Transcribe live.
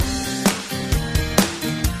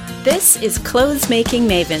This is Clothes Making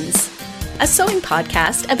Mavens, a sewing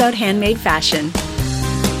podcast about handmade fashion.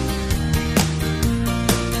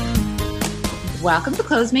 Welcome to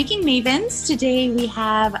Clothes Making Mavens. Today we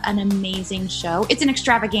have an amazing show. It's an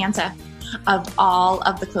extravaganza of all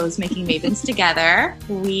of the Clothes Making Mavens together.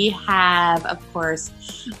 We have, of course,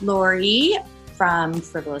 Lori from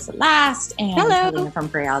Frivolous at Last and Helena from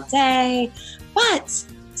Grey All Day. But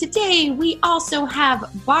today we also have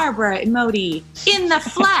Barbara Emotti in the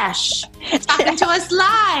flesh talking to us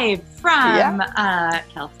live from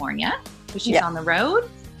California. So she's on the road.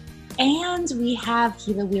 And we have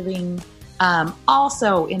Gila Wheeling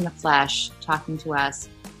also in the flesh talking to us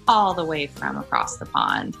all the way from across the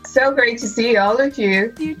pond. So great to see all of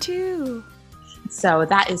you. You too. So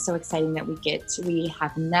that is so exciting that we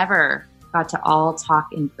have never got to all talk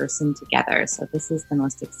in person together. So this is the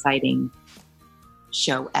most exciting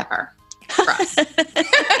show ever for us.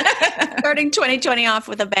 Starting 2020 off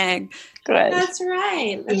with a bang. Good. That's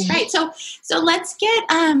right. So let's get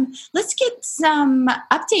some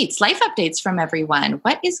updates, life updates from everyone.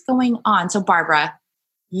 What is going on? So Barbara,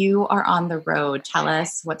 you are on the road. Tell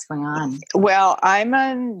us what's going on. Well,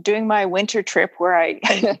 I'm doing my winter trip where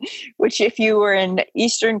which if you were in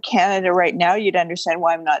Eastern Canada right now, you'd understand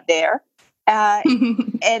why I'm not there.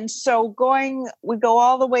 And so we go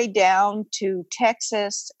all the way down to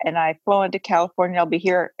Texas, and I flew into California. I'll be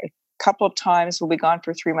here a couple of times. We'll be gone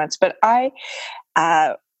for 3 months, but I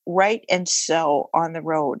write and sew on the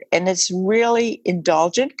road, and it's really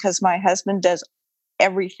indulgent because my husband does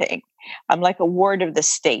everything. I'm like a ward of the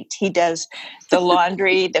state. He does the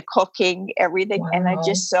laundry, the cooking, everything. Wow. And I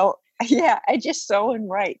just sew and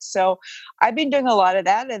write. So I've been doing a lot of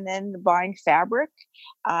that, and then buying fabric,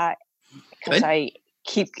 because I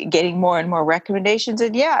keep getting more and more recommendations,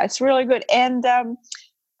 and it's really good. And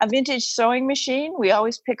a vintage sewing machine. We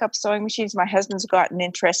always pick up sewing machines. My husband's gotten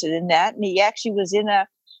interested in that, and he actually was in a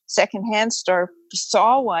secondhand store,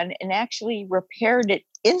 saw one, and actually repaired it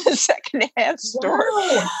in the secondhand store.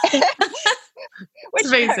 Which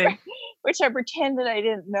amazing. Which I pretended I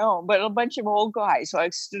didn't know, but a bunch of old guys. So I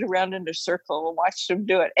stood around in a circle and watched them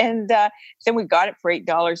do it. And then we got it for $8,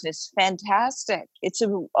 and it's fantastic. It's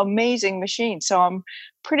an amazing machine. So I'm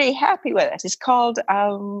pretty happy with it. It's called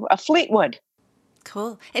a Fleetwood.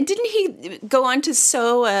 Cool. And didn't he go on to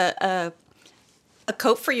sew a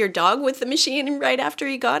coat for your dog with the machine right after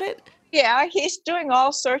he got it? Yeah, he's doing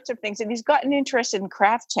all sorts of things, and he's gotten interested in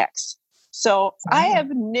craft tex. So I have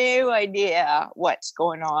no idea what's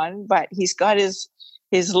going on, but he's got his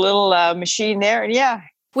little machine there, and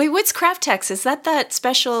Wait, what's craft tex? Is that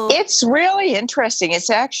special? It's really interesting. It's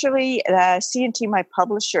actually C&T, my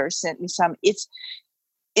publisher, sent me some.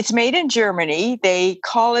 It's made in Germany. They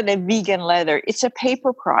call it a vegan leather. It's a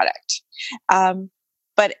paper product,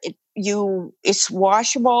 but it's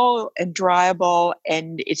washable and dryable,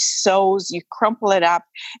 and it sews. You crumple it up,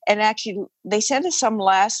 and actually, they sent us some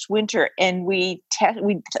last winter, and we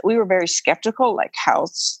were very skeptical, like how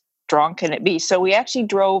strong can it be? So we actually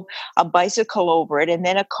drove a bicycle over it, and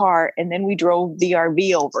then a car, and then we drove the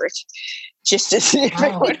RV over it, just to see if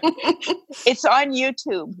it would. It's on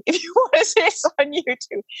YouTube. If you want to say, it's on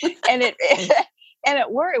YouTube, and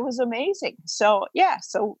it worked. It was amazing. So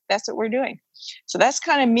so that's what we're doing. So that's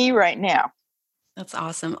kind of me right now. That's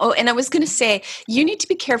awesome. Oh, and I was going to say, you need to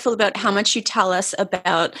be careful about how much you tell us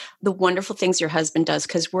about the wonderful things your husband does,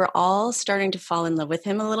 because we're all starting to fall in love with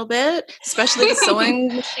him a little bit, especially the sewing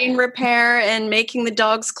machine repair and making the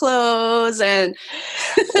dog's clothes. And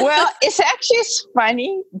well, it's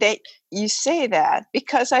funny that you say that,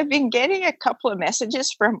 because I've been getting a couple of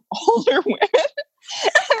messages from older women.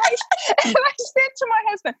 And I said to my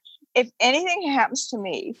husband, if anything happens to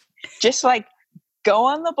me, just like go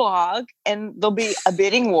on the blog and there'll be a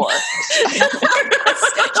bidding war.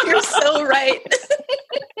 You're so right.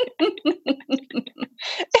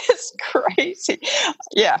 It's crazy.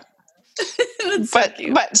 Yeah.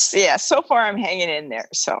 But so far I'm hanging in there.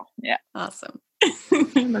 So yeah. Awesome.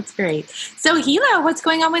 That's great. So Gila, what's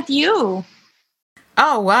going on with you?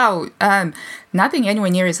 Oh, wow. Nothing anywhere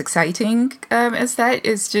near as exciting as that.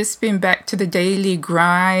 It's just been back to the daily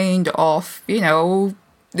grind of,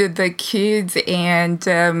 the kids. And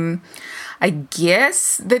I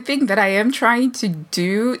guess the thing that I am trying to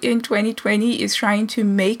do in 2020 is trying to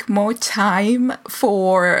make more time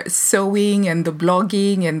for sewing and the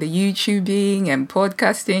blogging and the YouTubing and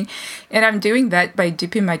podcasting. And I'm doing that by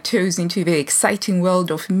dipping my toes into the exciting world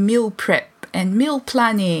of meal prep and meal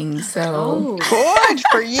planning. So good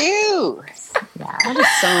for you. Yeah, that is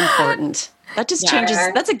so important. That just changes.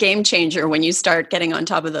 That's a game changer when you start getting on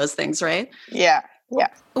top of those things, right? Yeah. Yeah.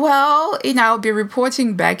 Well, I'll be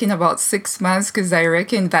reporting back in about 6 months because I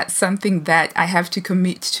reckon that's something that I have to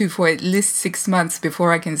commit to for at least 6 months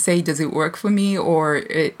before I can say, does it work for me or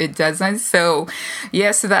it doesn't? So,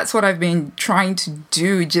 yeah, so that's what I've been trying to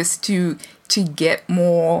do just to get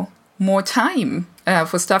more time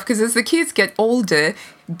for stuff. Because as the kids get older,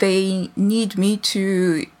 they need me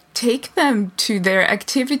to take them to their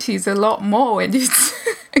activities a lot more. And it's,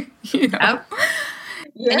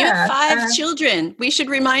 Yep. And you have 5 children. We should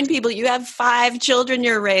remind people you have 5 children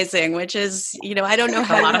you're raising, which is, I don't know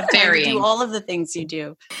how you have time to do all of the things you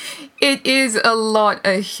do. It is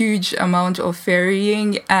a huge amount of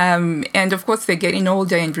ferrying. And of course, they're getting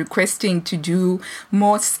older and requesting to do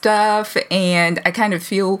more stuff. And I kind of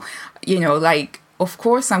feel, like, of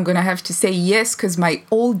course, I'm going to have to say yes because my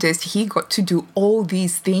oldest, he got to do all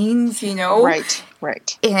these things,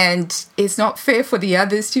 Right. And it's not fair for the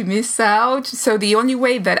others to miss out. So the only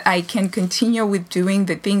way that I can continue with doing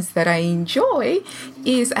the things that I enjoy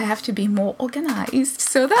is I have to be more organized.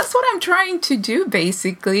 So that's what I'm trying to do,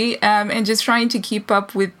 basically, and just trying to keep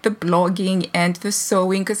up with the blogging and the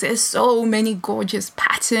sewing because there's so many gorgeous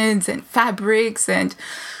patterns and fabrics and...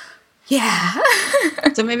 yeah.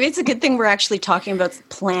 So maybe it's a good thing we're actually talking about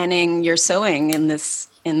planning your sewing in this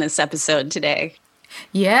episode today.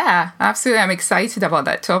 Yeah, absolutely. I'm excited about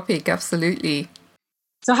that topic. Absolutely.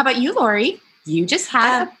 So how about you, Lori? You just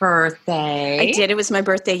had a birthday. I did. It was my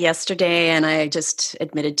birthday yesterday, and I just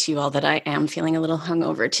admitted to you all that I am feeling a little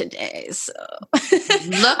hungover today. So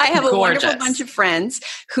I have a wonderful bunch of friends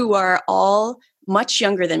who are all much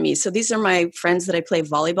younger than me. So these are my friends that I play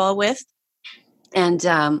volleyball with. And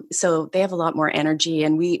so they have a lot more energy.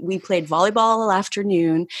 And we played volleyball all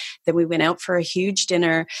afternoon. Then we went out for a huge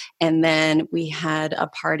dinner. And then we had a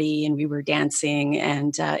party and we were dancing.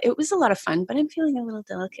 And it was a lot of fun. But I'm feeling a little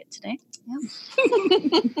delicate today.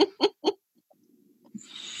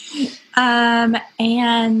 Yeah.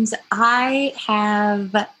 And I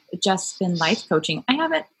have just been life coaching. I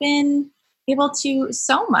haven't been able to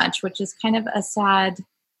sew much, which is kind of a sad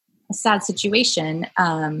situation,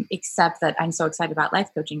 except that I'm so excited about life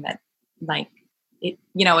coaching that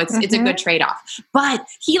it's a good trade-off. But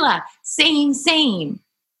Gila, same.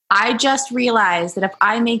 I just realized that if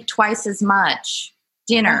I make twice as much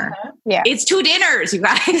dinner, it's 2 dinners, you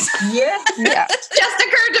guys. Yeah. It just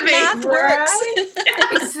occurred to me. Math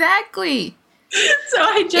works. Exactly. So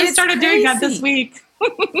I just started doing that this week.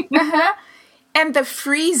 And the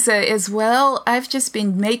freezer as well. I've just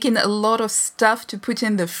been making a lot of stuff to put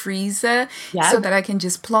in the freezer so that I can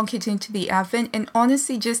just plonk it into the oven. And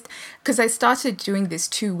honestly, just because I started doing this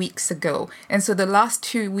 2 weeks ago. And so the last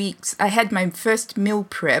 2 weeks, I had my first meal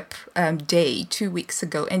prep day 2 weeks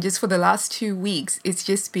ago. And just for the last 2 weeks, it's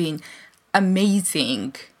just been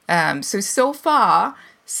amazing. So far,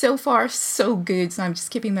 so good. So I'm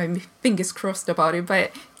just keeping my fingers crossed about it.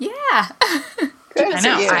 But yeah. Good. I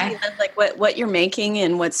know. Like what you're making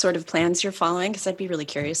and what sort of plans you're following, because I'd be really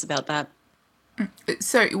curious about that.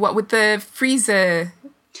 So what with the freezer?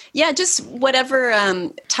 Yeah, just whatever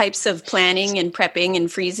types of planning and prepping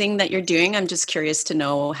and freezing that you're doing. I'm just curious to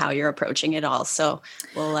know how you're approaching it all. So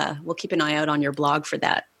we'll keep an eye out on your blog for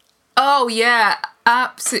that. Oh yeah,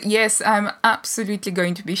 yes, I'm absolutely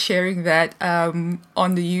going to be sharing that on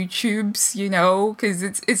the YouTubes. Because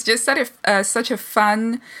it's just such a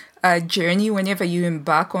fun journey whenever you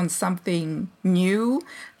embark on something new.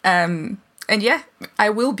 And yeah,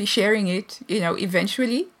 I will be sharing it,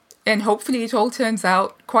 eventually. And hopefully it all turns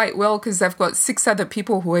out quite well because I've got 6 other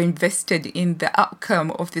people who are invested in the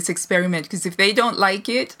outcome of this experiment. Because if they don't like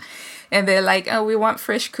it and they're like, oh, we want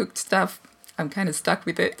fresh cooked stuff, I'm kind of stuck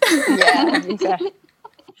with it. Yeah, exactly.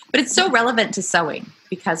 But it's so relevant to sewing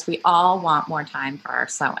because we all want more time for our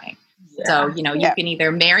sewing. So, you can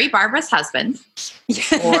either marry Barbara's husband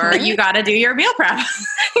or you got to do your meal prep.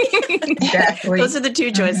 Exactly. Those are the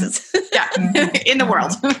 2 choices. In the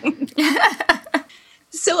world.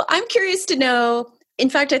 So I'm curious to know, in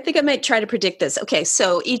fact, I think I might try to predict this. Okay,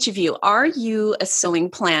 so each of you, are you a sewing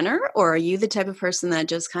planner or are you the type of person that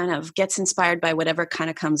just kind of gets inspired by whatever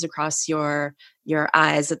kind of comes across your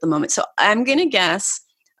eyes at the moment? So I'm going to guess,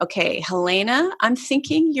 okay, Helena, I'm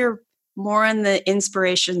thinking you're more on the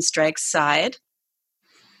inspiration strikes side.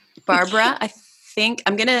 Barbara, I think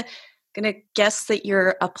I'm gonna guess that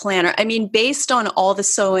you're a planner. I mean, based on all the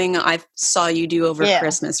sewing I saw you do over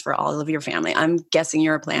Christmas for all of your family, I'm guessing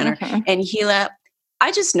you're a planner. Mm-hmm. And Gila,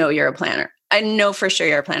 I just know you're a planner. I know for sure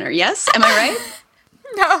you're a planner. Yes? Am I right?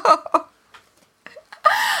 No.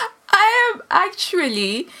 I am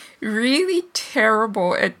actually really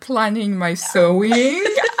terrible at planning my sewing.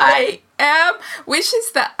 am, which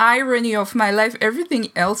is the irony of my life.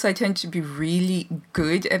 Everything else, I tend to be really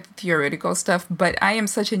good at theoretical stuff, but I am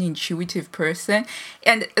such an intuitive person.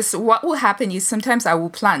 And so what will happen is sometimes I will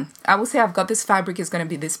plan. I will say I've got this fabric, is going to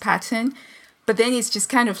be this pattern, but then it's just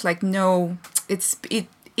kind of like, no, it's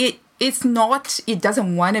not, it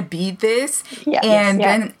doesn't want to be this. Yeah,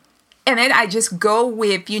 And then I just go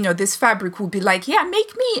with, this fabric will be like, yeah,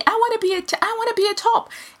 make me, I want to be a top.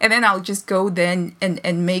 And then I'll just go then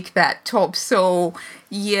and make that top. So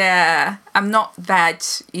yeah, I'm not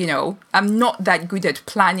that good at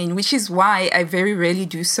planning, which is why I very rarely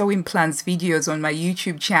do sewing plans videos on my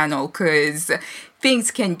YouTube channel, because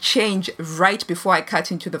things can change right before I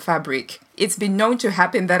cut into the fabric. It's been known to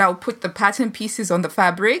happen that I'll put the pattern pieces on the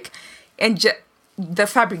fabric and the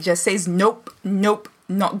fabric just says, nope,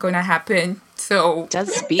 not gonna happen. So it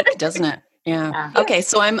does speak, doesn't it? Yeah. Okay,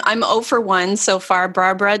 so I'm 0 for 1 so far.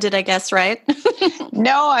 Barbara, did I guess right?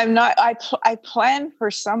 No, I'm not. I plan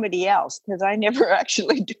for somebody else because I never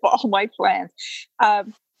actually do all my plans.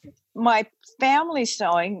 My family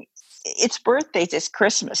sewing, it's birthdays, it's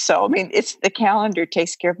Christmas, so I mean, it's the calendar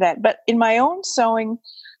takes care of that. But in my own sewing,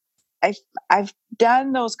 I've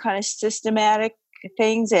done those kind of systematic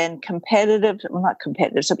things and not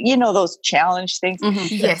competitive, so those challenge things. Mm-hmm.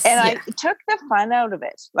 Yes, and I took the fun out of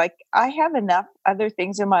it. Like, I have enough other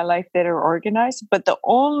things in my life that are organized, but the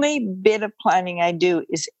only bit of planning I do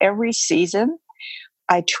is every season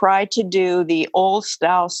I try to do the old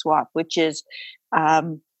style swap, which is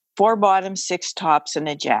 4 bottoms, 6 tops, and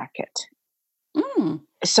a jacket.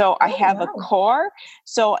 So I have a core.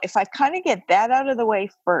 So if I kind of get that out of the way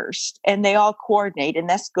first, and they all coordinate, and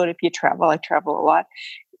that's good if you travel. I travel a lot.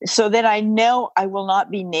 So then I know I will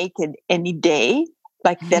not be naked any day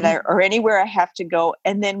like that, or anywhere I have to go.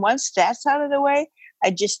 And then once that's out of the way,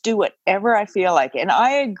 I just do whatever I feel like. And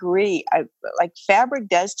I agree. Fabric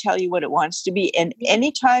does tell you what it wants to be. And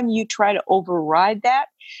anytime you try to override that,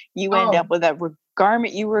 you end up with a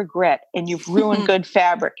garment you regret, and you've ruined good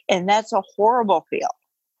fabric. And that's a horrible feel.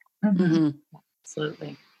 Mm-hmm.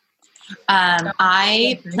 Absolutely.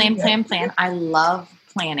 I plan. I love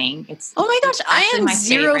planning. It's oh my gosh, I am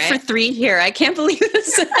 0 for 3 here. I can't believe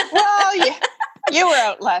this. Well, yeah, you were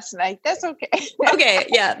out last night. That's okay. Okay,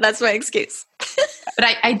 yeah, that's my excuse.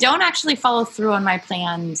 But I don't actually follow through on my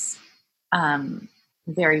plans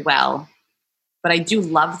very well. But I do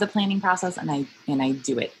love the planning process, and I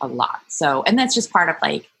do it a lot. So, and that's just part of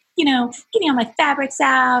getting all my fabrics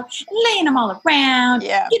out, laying them all around,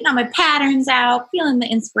 getting all my patterns out, feeling the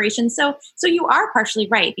inspiration. So you are partially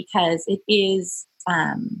right, because it is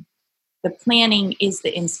the planning is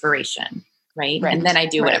the inspiration, right? And then I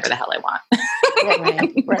do whatever the hell I want.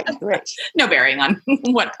 Right. No bearing on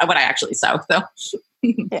what I actually sew. So.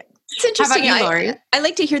 Yeah. It's interesting. How about you, Lori? I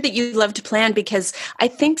like to hear that you love to plan, because I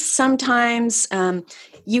think sometimes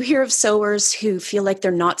you hear of sewers who feel like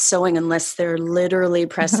they're not sewing unless they're literally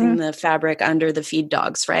pressing the fabric under the feed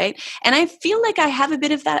dogs, right? And I feel like I have a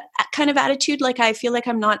bit of that kind of attitude. Like, I feel like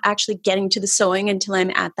I'm not actually getting to the sewing until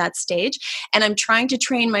I'm at that stage. And I'm trying to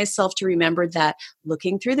train myself to remember that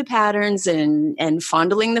looking through the patterns and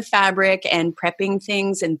fondling the fabric and prepping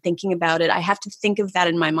things and thinking about it, I have to think of that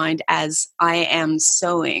in my mind as I am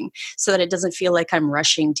sewing, so that it doesn't feel like I'm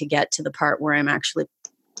rushing to get to the part where I'm actually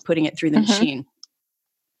putting it through the machine.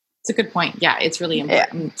 It's a good point. Yeah, it's really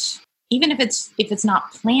important. Even if it's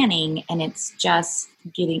not planning and it's just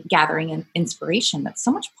gathering an inspiration, that's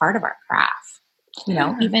so much part of our craft.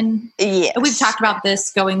 Even we've talked about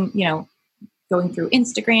this going through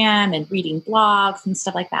Instagram and reading blogs and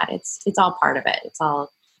stuff like that. It's all part of it.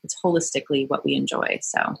 It's holistically what we enjoy.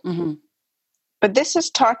 So. But this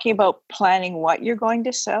is talking about planning what you're going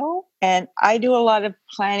to sew. And I do a lot of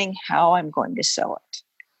planning how I'm going to sew it.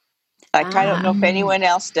 Like, I don't know if anyone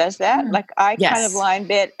else does that. Like, I kind of line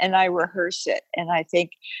bit and I rehearse it. And I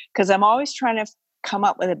think, because I'm always trying to come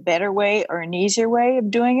up with a better way or an easier way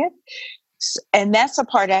of doing it. And that's the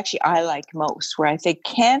part actually I like most, where I think,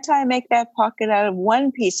 can't I make that pocket out of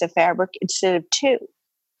 1 piece of fabric instead of 2?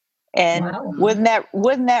 And wouldn't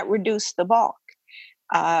that reduce the bulk?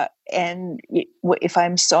 And if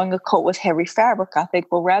I'm sewing a coat with heavy fabric, I think,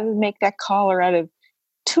 well, rather than make that collar out of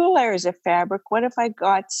 2 layers of fabric, what if I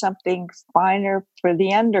got something finer for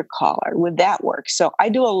the under collar? Would that work? So I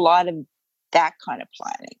do a lot of that kind of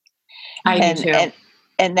planning. I do too.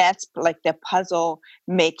 And that's like the puzzle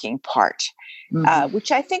making part,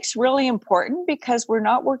 which I think is really important, because we're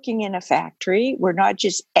not working in a factory. We're not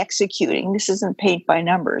just executing. This isn't paint by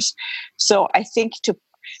numbers. So I think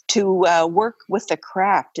to work with the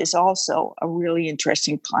craft is also a really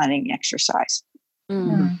interesting planning exercise.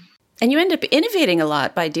 And you end up innovating a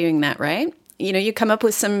lot by doing that, right? you come up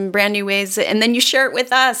with some brand new ways and then you share it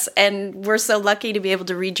with us. And we're so lucky to be able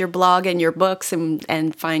to read your blog and your books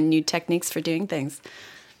and find new techniques for doing things.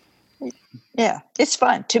 Yeah, it's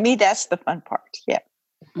fun. To me, that's the fun part. Yeah.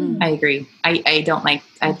 I agree. I don't like,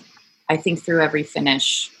 I think through every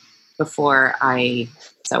finish before I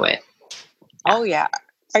sew it. Oh, yeah.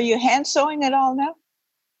 Are you hand sewing at all now?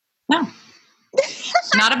 No,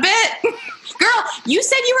 not a bit. Girl, you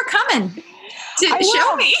said you were coming to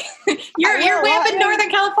show me. You're way up in Northern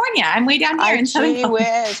California. I'm way down here in Southern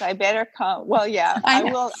California. I better come. Well, yeah, I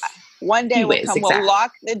will. One day we'll come. Exactly. We'll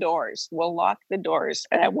lock the doors.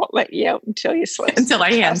 And I won't let you out until you slip. Until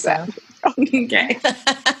I hand sew. Okay.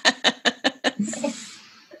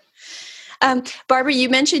 Barbara, you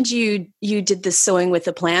mentioned you did the sewing with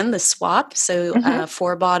a plan, the swap. So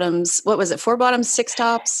 4 bottoms. What was it? 4 bottoms, 6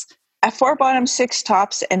 tops. A 4 bottoms, 6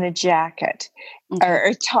 tops, and a jacket, or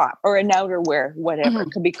a top, or an outerwear, whatever.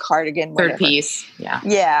 It could be cardigan, whatever. 3rd piece. Yeah.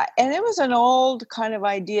 Yeah, and it was an old kind of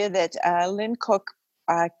idea that Lynn Cook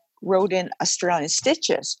wrote in Australian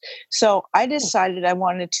Stitches. So I decided I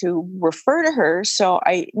wanted to refer to her. So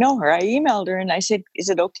I know her. I emailed her and I said, is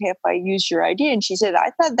it okay if I use your idea? And she said,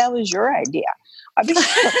 I thought that was your idea. I've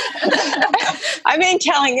been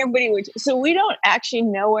telling everybody, so we don't actually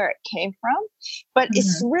know where it came from, but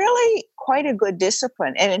it's really quite a good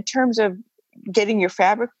discipline. And in terms of getting your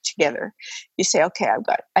fabric together, you say, okay,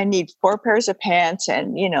 I need 4 pairs of pants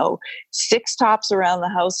and, 6 tops around the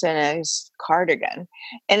house and a cardigan.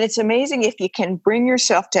 And it's amazing if you can bring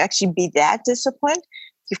yourself to actually be that disciplined,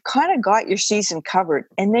 you've kind of got your season covered,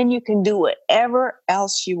 and then you can do whatever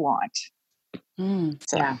else you want.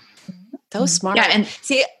 Yeah. So smart. Yeah, and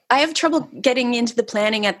see, I have trouble getting into the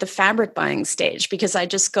planning at the fabric buying stage because I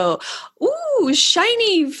just go, ooh,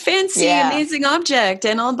 shiny, fancy, amazing object,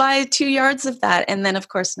 and I'll buy 2 yards of that. And then, of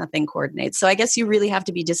course, nothing coordinates. So I guess you really have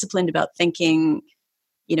to be disciplined about thinking,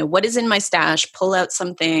 what is in my stash, pull out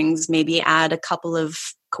some things, maybe add a couple of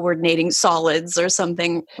coordinating solids or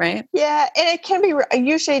something, right? Yeah, and it can be,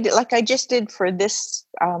 usually, like I just did for this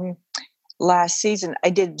last season, I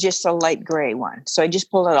did just a light gray one. So I just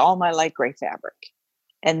pulled out all my light gray fabric.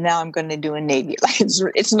 And now I'm going to do a navy.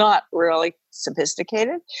 It's not really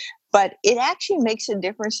sophisticated, but it actually makes a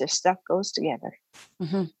difference if stuff goes together.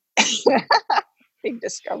 Big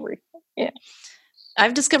discovery. Yeah.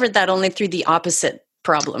 I've discovered that only through the opposite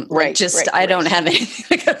problem. I don't have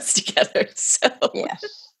anything that goes together. So yeah.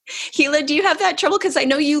 Gila, do you have that trouble? Because I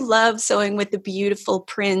know you love sewing with the beautiful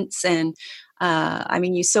prints and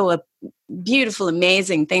you sew beautiful,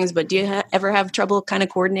 amazing things, but do you ever have trouble kind of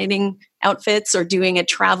coordinating outfits or doing a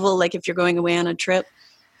travel, like if you're going away on a trip?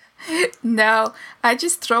 No, I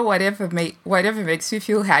just throw whatever makes me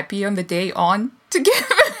feel happy on the day on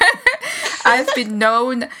together. I've been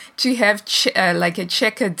known to have like a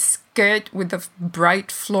checkered skirt with a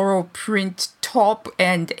bright floral print top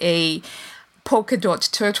and a polka dot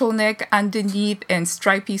turtleneck underneath and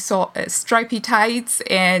stripy tights.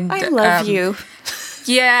 And I love you.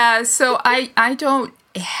 Yeah, so I don't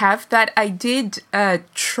have that. I did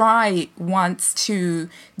try once to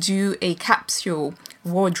do a capsule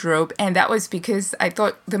wardrobe, and that was because I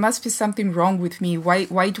thought there must be something wrong with me.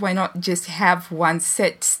 Why do I not just have one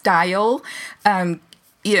set style?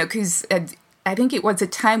 Because I think it was a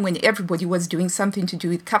time when everybody was doing something to do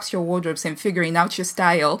with capsule wardrobes and figuring out your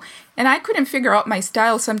style. And I couldn't figure out my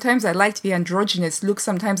style. Sometimes I liked the androgynous look.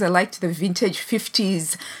 Sometimes I liked the vintage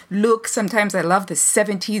 50s look. Sometimes I loved the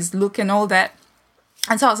 70s look and all that.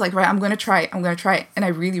 And so I was like, right, I'm going to try it. And I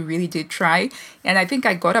really, really did try. And I think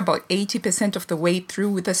I got about 80% of the way through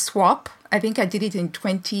with the swap. I think I did it in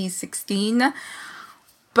 2016.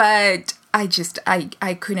 But I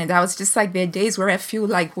couldn't. I was just like, there are days where I feel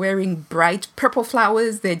like wearing bright purple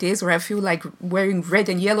flowers. There are days where I feel like wearing red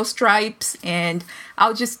and yellow stripes. And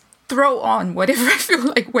I'll just throw on whatever I feel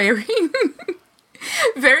like wearing.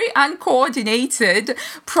 Very uncoordinated,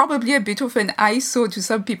 probably a bit of an eyesore to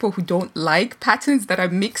some people who don't like patterns that are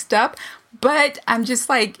mixed up. But I'm just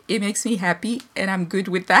like, it makes me happy and I'm good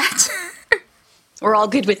with that. We're all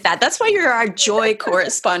good with that. That's why you're our joy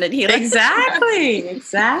correspondent, Gila. Exactly.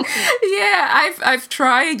 Yeah, I've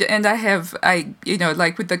tried, and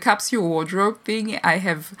like with the capsule wardrobe thing,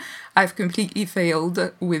 I've completely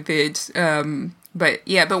failed with it. But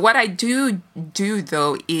what I do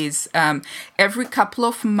though is every couple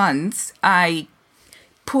of months I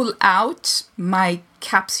pull out my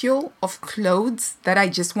capsule of clothes that I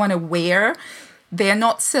just want to wear. They're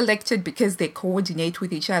not selected because they coordinate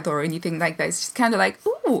with each other or anything like that. It's just kind of like,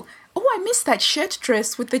 oh, I missed that shirt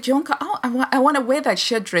dress with the jonker. Oh, I want to wear that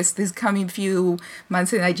shirt dress this coming few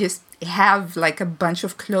months. And I just have like a bunch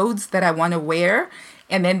of clothes that I want to wear.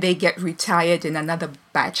 and then they get retired and another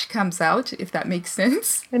batch comes out, if that makes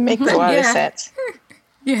sense. It makes a lot of sense.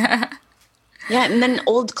 Yeah. Yeah, and then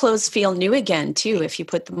old clothes feel new again too if you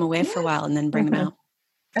put them away for a while and then bring them out.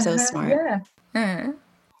 So smart. Yeah.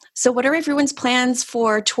 So what are everyone's plans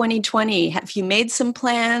for 2020? Have you made some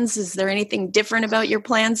plans? Is there anything different about your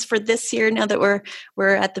plans for this year now that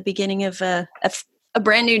we're at the beginning of a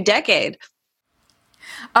brand new decade?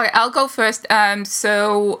 Okay, I'll go first.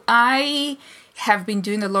 So I have been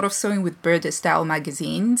doing a lot of sewing with Burda style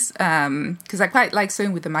magazines because I quite like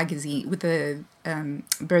sewing with the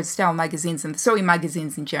Burda style magazines and the sewing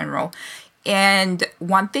magazines in general. And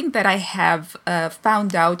one thing that I have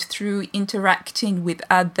found out through interacting with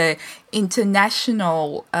other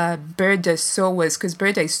international Burda sewers, because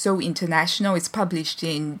Burda is so international, it's published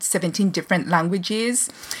in 17 different languages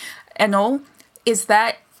and all, is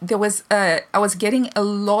that I was getting a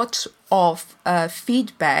lot of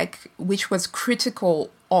feedback which was critical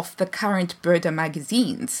of the current Burda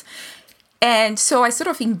magazines. And so I sort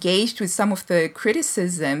of engaged with some of the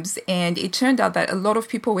criticisms, and it turned out that a lot of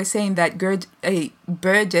people were saying that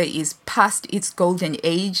Burda is past its golden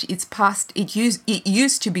age. It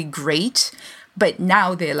used to be great, but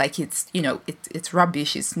now they're like it's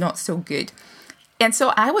rubbish. It's not so good. And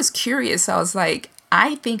so I was curious. I was like,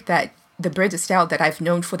 I think that the Burda style that I've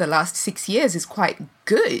known for the last 6 years is quite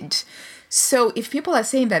good. So if people are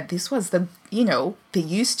saying that this was they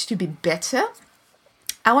used to be better,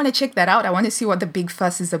 I want to check that out. I want to see what the big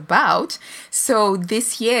fuss is about. So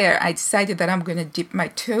this year, I decided that I'm going to dip my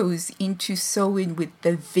toes into sewing with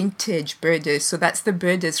the vintage Burdas. So that's the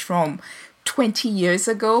Burdas from 20 years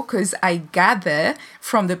ago, because I gather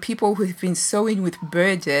from the people who have been sewing with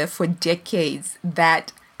Burda for decades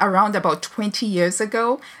that around about 20 years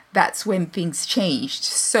ago, that's when things changed.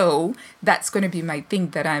 So that's going to be my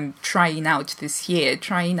thing that I'm trying out this year,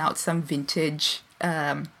 trying out some vintage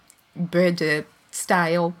Burda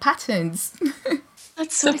style patterns.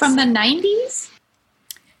 That's so from the 90s?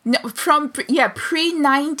 No,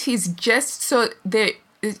 pre-90s. Just so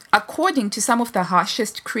according to some of the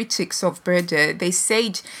harshest critics of Burda, they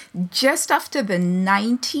said just after the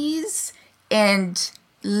 90s and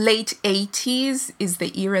late 80s is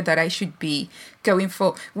the era that I should be going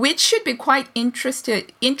for, which should be quite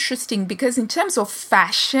interesting because in terms of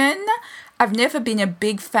fashion, I've never been a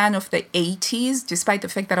big fan of the 80s, despite the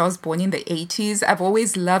fact that I was born in the 80s. I've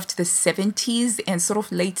always loved the 70s and sort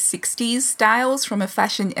of late 60s styles from a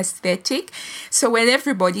fashion aesthetic. So when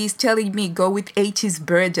everybody is telling me go with 80s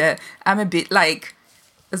Burda, I'm a bit like,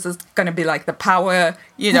 this is going to be like the power,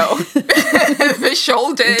 the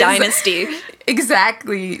shoulders. Dynasty.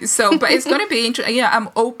 Exactly. So, but it's going to be interesting. I'm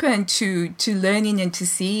open to learning and to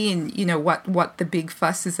seeing, what the big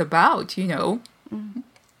fuss is about, Mm-hmm.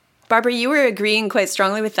 Barbara, you were agreeing quite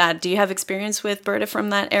strongly with that. Do you have experience with Burda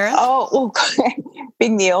from that era? Oh,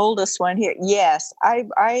 being the oldest one here, yes.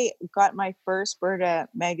 I got my first Burda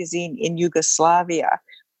magazine in Yugoslavia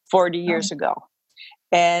 40 years ago.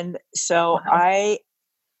 And so I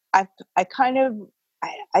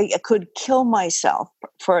could kill myself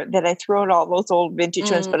for that. I threw out all those old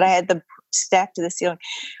vintage ones, but I had them stacked to the ceiling.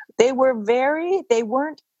 They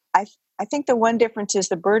weren't, I think the one difference is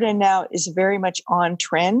the Burda now is very much on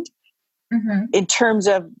trend. Mm-hmm. In terms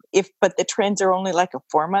of but the trends are only like a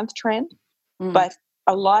 4-month trend. Mm. But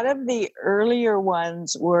a lot of the earlier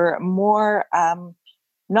ones were more,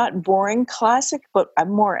 not boring classic, but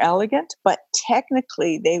more elegant, but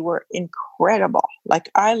technically they were incredible. Like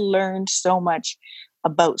I learned so much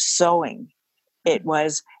about sewing. It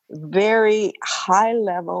was very high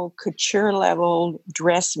level, couture level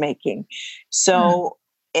dressmaking. So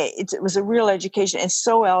it was a real education and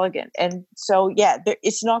so elegant. And so,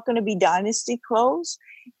 it's not going to be dynasty clothes.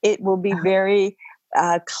 It will be very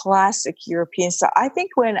classic European style. I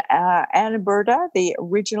think when Anna Burda, the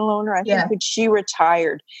original owner, I think when she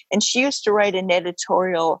retired, and she used to write an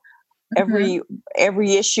editorial every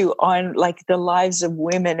issue on like the lives of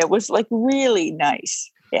women. It was like really nice.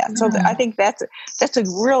 Yeah. So I think that's a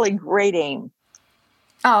really great aim.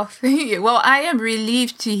 Oh, thank you. Well, I am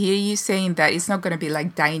relieved to hear you saying that it's not going to be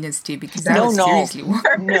like Dynasty because I was seriously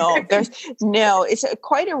worried.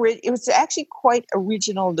 It was actually quite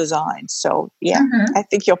original design. So I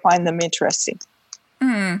think you'll find them interesting.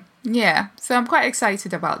 Yeah, so I'm quite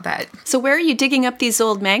excited about that. So where are you digging up these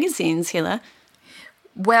old magazines, Hila?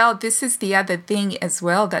 Well, this is the other thing as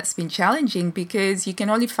well that's been challenging because you can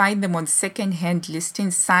only find them on second-hand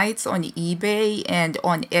listing sites on eBay and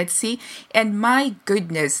on Etsy. And my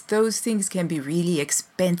goodness, those things can be really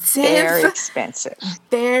expensive. Very expensive.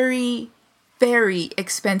 Very, very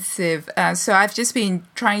expensive. So I've just been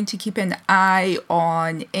trying to keep an eye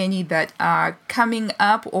on any that are coming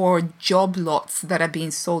up or job lots that are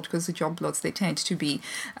being sold, because the job lots, they tend to be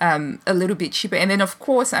a little bit cheaper. And then, of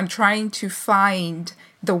course, I'm trying to find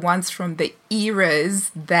the ones from the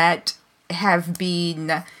eras that have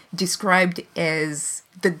been described as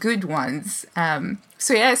the good ones.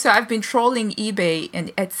 So I've been trolling eBay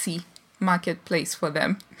and Etsy marketplace for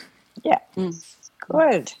them. Yeah.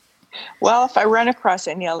 Good. Well, if I run across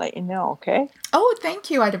any, I'll let you know, okay? Oh, thank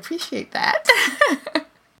you. I'd appreciate that.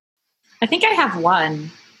 I think I have one.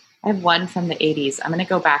 I have one from the 80s. I'm going to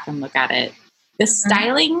go back and look at it. The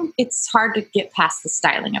styling, it's hard to get past the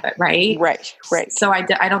styling of it, right? Right. So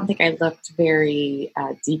I don't think I looked very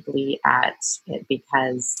deeply at it,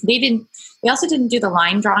 because they also didn't do the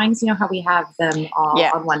line drawings. You know how we have them all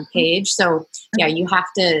on one page. So you have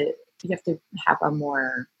to have a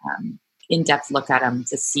more in-depth look at them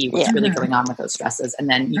to see what's really going on with those dresses. And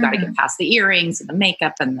then you got to get past the earrings and the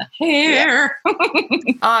makeup and the hair.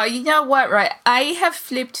 You know what, right? I have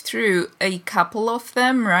flipped through a couple of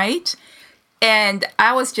them, right? And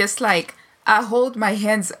I was just like, I hold my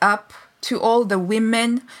hands up to all the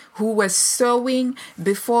women who were sewing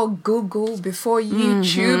before Google, before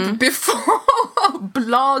YouTube, before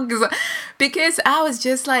blogs, because I was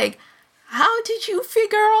just like, how did you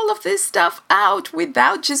figure all of this stuff out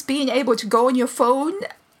without just being able to go on your phone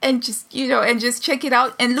and just, and just check it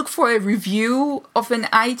out and look for a review of an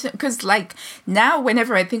item? Because like now,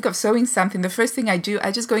 whenever I think of sewing something, the first thing I do,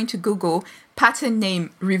 I just go into Google, pattern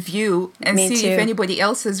name, review, and see if anybody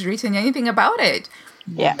else has written anything about it.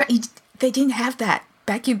 Yeah. But they didn't have that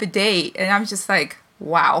back in the day. And I'm just like,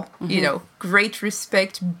 wow, great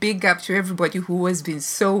respect, big up to everybody who has been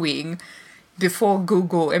sewing before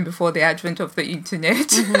Google and before the advent of the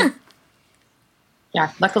internet.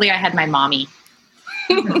 Yeah, luckily I had my mommy.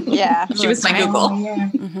 Yeah. She was my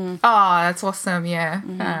Google. Oh, that's awesome.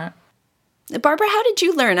 Yeah. Barbara, how did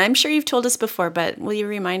you learn? I'm sure you've told us before, but will you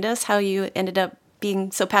remind us how you ended up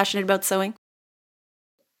being so passionate about sewing?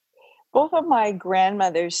 Both of my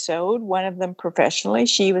grandmothers sewed, one of them professionally.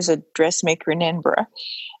 She was a dressmaker in Edinburgh.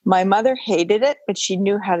 My mother hated it, but she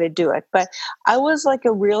knew how to do it. But I was like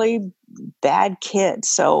a really bad kid.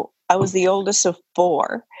 So I was the oldest of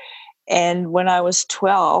 4. And when I was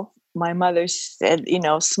 12, my mother said,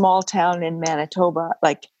 small town in Manitoba,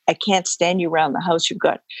 like, I can't stand you around the house. You've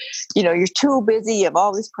got, you're too busy. You have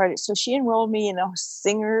all these parties. So she enrolled me in a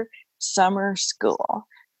Singer summer school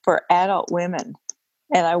for adult women.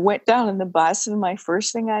 And I went down in the bus, and my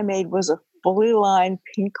first thing I made was a fully lined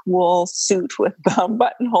pink wool suit with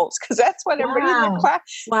buttonholes, because that's what everybody in the class.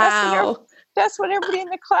 Wow. That's what everybody in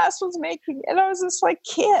the class was making. And I was this like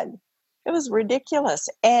kid. It was ridiculous.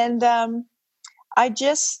 And I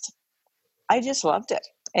just loved it.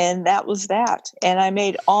 And that was that. And I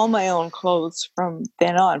made all my own clothes from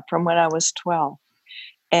then on, from when I was 12.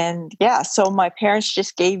 And so my parents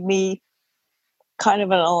just gave me kind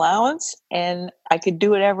of an allowance, and I could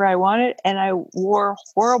do whatever I wanted. And I wore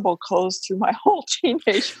horrible clothes through my whole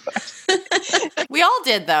teenage life. We all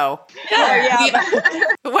did, though.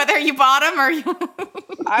 Whether you bought them or you...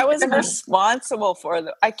 I was responsible for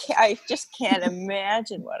them. I just can't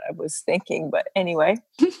imagine what I was thinking. But anyway,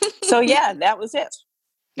 so that was it.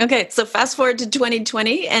 Okay, so fast forward to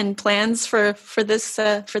 2020 and plans for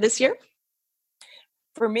this year.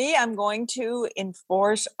 For me, I'm going to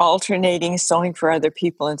enforce alternating sewing for other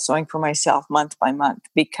people and sewing for myself month by month,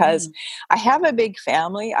 because I have a big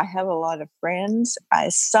family. I have a lot of friends.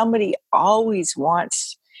 Somebody always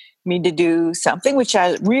wants me to do something, which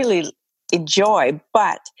I really enjoy,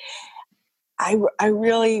 but I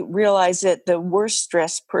really realized that the worst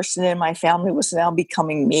stressed person in my family was now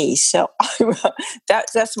becoming me. So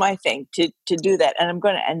that's my thing, to do that. And I'm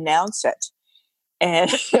going to announce it.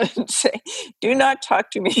 And say, do not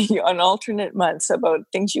talk to me on alternate months about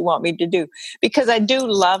things you want me to do, because I do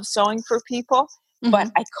love sewing for people,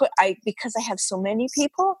 but because I have so many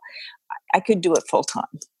people, I could do it full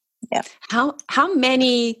time. Yeah. How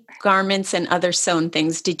many garments and other sewn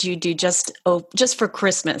things did you do just for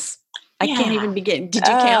Christmas? I can't even begin. Did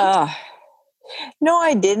you count? No,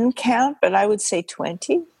 I didn't count, but I would say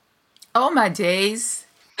 20. Oh my days.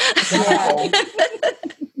 Yeah.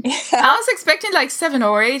 I was expecting like 7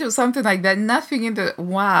 or 8 or something like that. Nothing in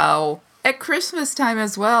the at Christmas time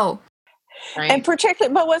as well. Right. And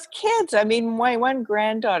particularly, but with kids, I mean, my one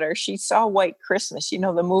granddaughter, she saw White Christmas,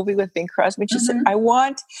 the movie with Bing Crosby. She said, I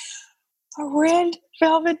want a red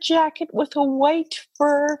velvet jacket with a white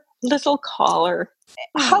fur little collar.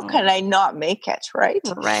 How can I not make it? Right.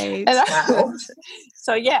 Right. And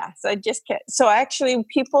so I just can't. So actually,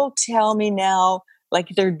 people tell me now, like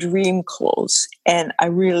their dream clothes. And I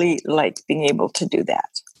really like being able to do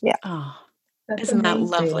that. Yeah. Oh, That's isn't that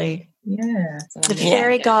amazing. lovely? Yeah. The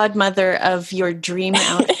fairy godmother of your dream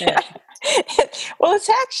outfit. Well, it's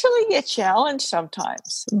actually a challenge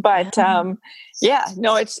sometimes, but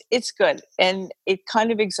no, it's good, and it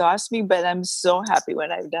kind of exhausts me, but I'm so happy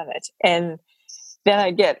when I've done it. And then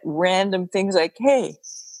I get random things like, "Hey,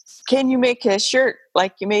 can you make a shirt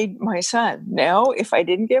like you made my son?" No, if I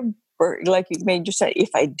didn't give birth, like you made your son,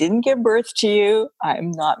 if I didn't give birth to you,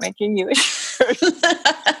 I'm not making you a shirt.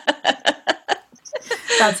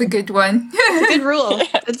 That's a good one. It's a good rule.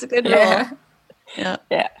 It's a good rule.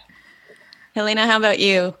 Yeah. Helena, how about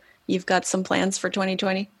you? You've got some plans for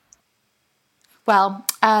 2020? Well,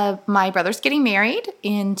 my brother's getting married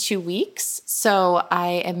in 2 weeks, so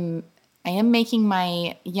I am making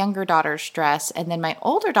my younger daughter's dress, and then my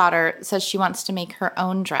older daughter says she wants to make her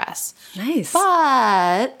own dress. Nice.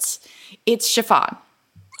 But it's chiffon.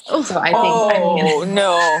 Oh, so I think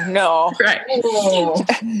no. Right. Oh.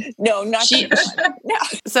 No, not chiffon. No.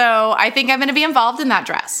 So I think I'm going to be involved in that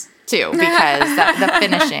dress too, because the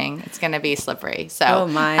finishing, it's going to be slippery. So, oh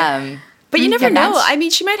my. But you never know. I mean,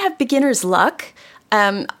 she might have beginner's luck.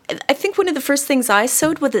 I think one of the first things I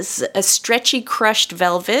sewed was a stretchy crushed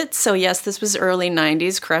velvet. So yes, this was early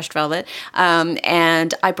 90s crushed velvet.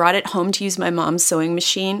 And I brought it home to use my mom's sewing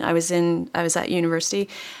machine. I was at university,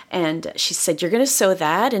 and she said, "You're going to sew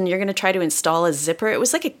that and you're going to try to install a zipper." It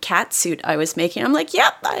was like a cat suit I was making. I'm like,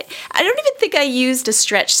 "Yep." I don't even think I used a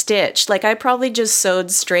stretch stitch. Like I probably just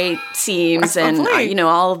sewed straight seams and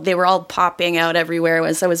they were all popping out everywhere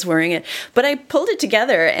as I was wearing it. But I pulled it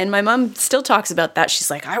together, and my mom still talks about that.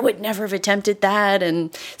 She's like, "I would never have attempted that."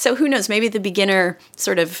 And so who knows, maybe the beginner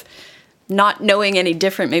sort of not knowing any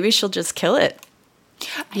different, maybe she'll just kill it.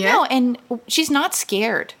 Yeah. No, and she's not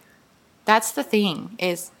scared. That's the thing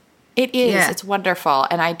it's wonderful.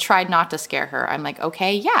 And I tried not to scare her. I'm like,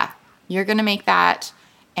 okay, yeah, you're going to make that.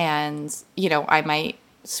 And, I might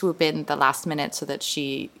swoop in the last minute so that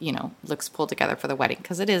she, looks pulled together for the wedding,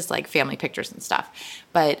 because it is like family pictures and stuff.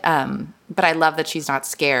 But I love that she's not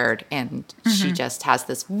scared, and she just has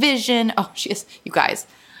this vision. Oh, she is, you guys,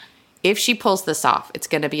 if she pulls this off, it's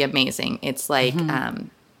going to be amazing. It's like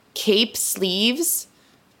cape sleeves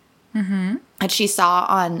that she saw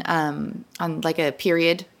on like a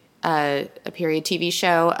period TV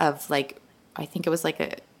show of like, I think it was like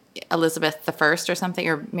a Elizabeth I or something,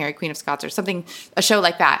 or Mary Queen of Scots or something, a show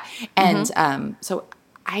like that. And so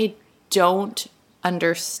I don't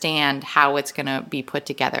understand how it's going to be put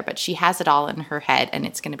together, but she has it all in her head, and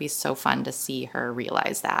it's going to be so fun to see her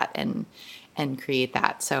realize that and create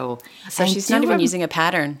that. So she's not even using a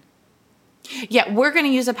pattern. Yeah, we're going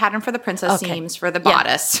to use a pattern for the princess seams for the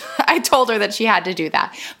bodice. I told her that she had to do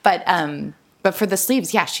that. But for the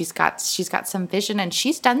sleeves, yeah, she's got some vision, and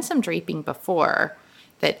she's done some draping before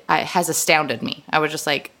that has astounded me. I was just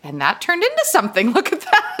like, and that turned into something. Look at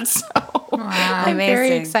that. So I'm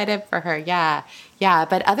very excited for her. Yeah. Yeah.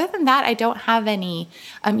 But other than that, I don't have any,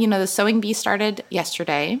 the sewing bee started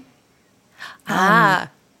yesterday.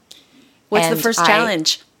 What's the first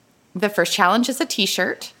challenge? The first challenge is a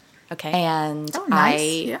t-shirt. Okay. And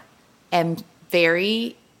I am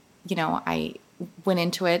very, I went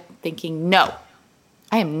into it thinking, no,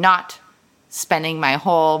 I am not spending my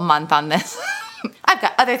whole month on this. I've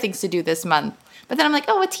got other things to do this month. But then I'm like,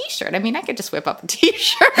 oh, a t-shirt. I mean, I could just whip up a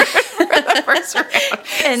t-shirt for the first round.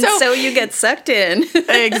 And so you get sucked in.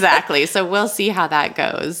 Exactly. So we'll see how that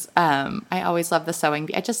goes. I always love the sewing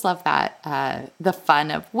bee. I just love that, the fun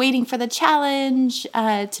of waiting for the challenge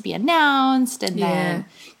to be announced, and then,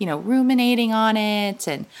 ruminating on it.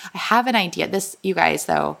 And I have an idea. This, you guys,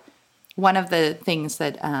 though, one of the things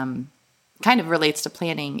that kind of relates to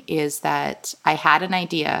planning is that I had an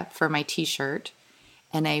idea for my t-shirt,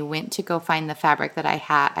 and I went to go find the fabric that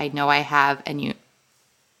I know I have, and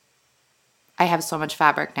I have so much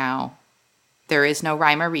fabric now. There is no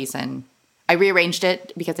rhyme or reason. I rearranged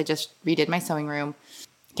it because I just redid my sewing room.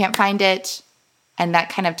 Can't find it. And that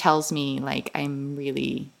kind of tells me like I'm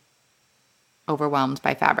really overwhelmed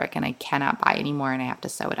by fabric, and I cannot buy anymore, and I have to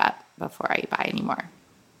sew it up before I buy anymore.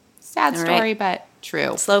 Sad story, but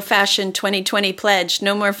true. Slow fashion 2020 pledge.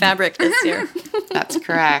 No more fabric this year. That's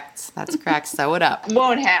correct. Sew it up.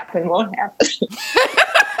 Won't happen. Barbara.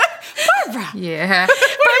 Yeah.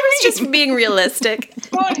 Barbara's just being realistic.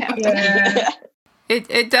 Won't happen. Yeah.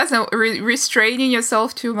 It doesn't restraining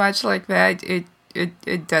yourself too much like that.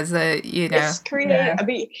 It doesn't, It's creative. Yeah. I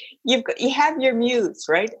mean, you have your muse,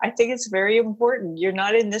 right? I think it's very important. You're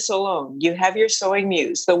not in this alone. You have your sewing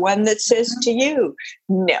muse, the one that says to you,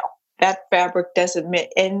 no, that fabric doesn't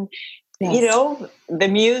fit. And you know, the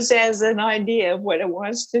muse has an idea of what it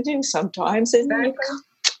wants to do sometimes, and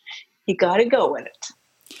you got to go with it.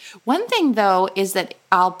 One thing, though, is that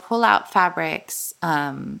I'll pull out fabrics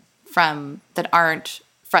from that aren't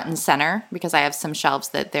front and center, because I have some shelves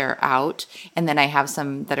that they're out, and then I have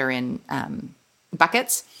some that are in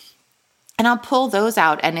buckets. And I'll pull those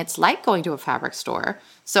out, and it's like going to a fabric store.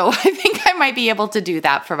 So I think I might be able to do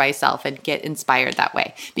that for myself and get inspired that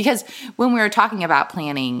way. Because when we were talking about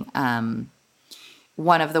planning,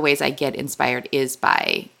 one of the ways I get inspired is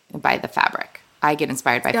by the fabric. I get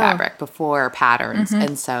inspired by fabric before patterns.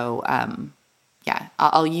 And so,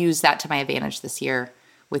 I'll use that to my advantage this year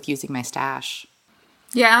with using my stash.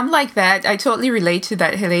 Yeah, I'm like that. I totally relate to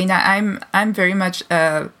that, Helena. I'm very much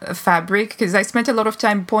a fabric, because I spent a lot of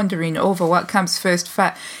time pondering over what comes first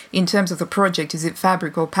in terms of the project. Is it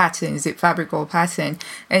fabric or pattern? Is it fabric or pattern?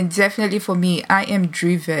 And definitely for me, I am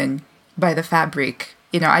driven by the fabric.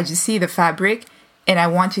 You know, I just see the fabric and I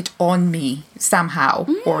want it on me somehow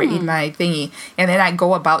or in my thingy. And then I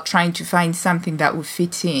go about trying to find something that will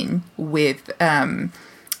fit in with,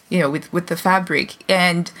 with the fabric.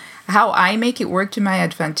 And how I make it work to my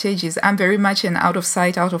advantage is I'm very much an out of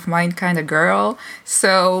sight, out of mind kind of girl.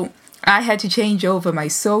 So I had to change over my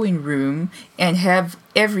sewing room and have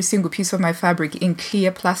every single piece of my fabric in clear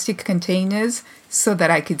plastic containers so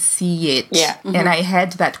that I could see it. Yeah. Mm-hmm. And I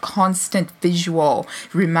had that constant visual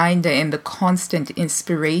reminder and the constant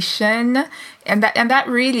inspiration. And that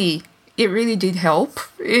really... it really did help,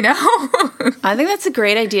 you know? I think that's a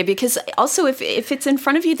great idea, because also if it's in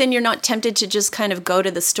front of you, then you're not tempted to just kind of go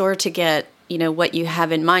to the store to get, you know, what you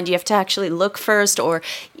have in mind. You have to actually look first, or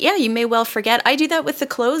you may well forget. I do that with the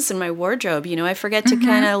clothes in my wardrobe. You know, I forget to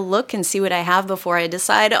kind of look and see what I have before I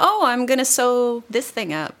decide, I'm going to sew this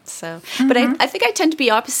thing up. So, but I think I tend to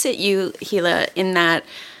be opposite you, Gila, in that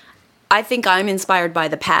I think I'm inspired by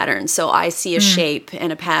the pattern. So I see a shape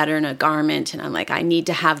and a pattern, a garment, and I'm like, I need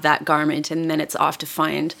to have that garment. And then it's off to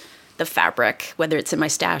find the fabric, whether it's in my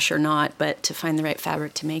stash or not, but to find the right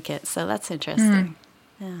fabric to make it. So that's interesting.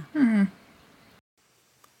 Yeah.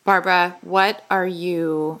 Barbara, what are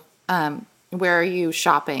you, where are you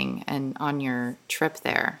shopping and on your trip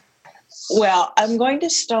there? Well, I'm going to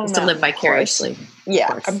Stone Mountain. To live vicariously.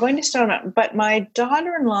 Yeah, I'm going to Stone Mountain. But my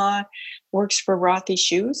daughter-in-law works for Rothy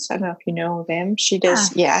Shoes. I don't know if you know them. She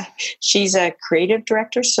does, she's a creative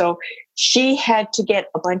director. So she had to get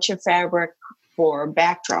a bunch of fabric for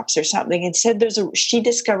backdrops or something, and said she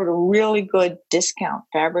discovered a really good discount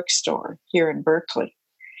fabric store here in Berkeley.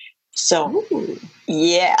 So,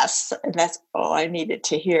 yes, and that's all I needed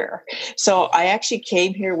to hear. So I actually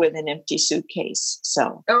came here with an empty suitcase.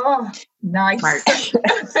 So, nice.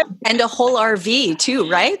 And a whole RV too,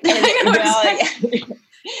 right?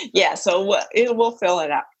 Yeah, so we'll fill it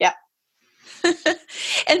up. Yeah.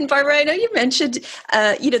 And Barbara, I know you mentioned,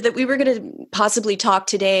 that we were going to possibly talk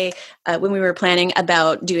today when we were planning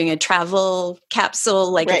about doing a travel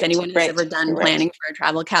capsule, like if anyone has ever done planning for a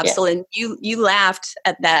travel capsule. And you laughed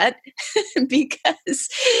at that because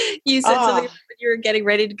you said something when you were getting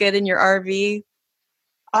ready to get in your RV.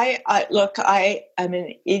 I am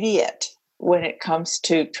an idiot when it comes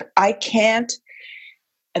to, I can't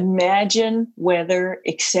imagine weather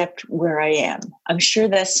except where I am. I'm sure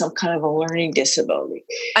that's some kind of a learning disability.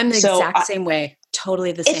 I'm the exact same way.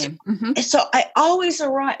 Totally the same. So I always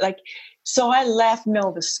arrive, so I left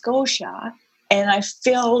Nova Scotia and I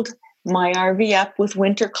filled my RV up with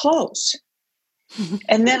winter clothes.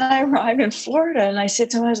 And then I arrived in Florida and I said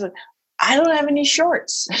to my husband, I don't have any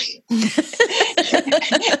shorts.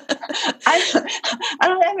 I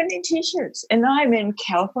don't have any t-shirts. And now I'm in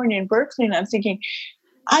California, in Berkeley, and I'm thinking,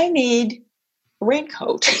 I need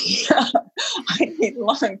raincoat. I need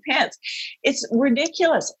long pants. It's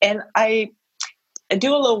ridiculous. And I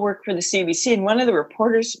do a little work for the CBC, and one of the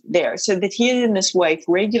reporters there said that he and his wife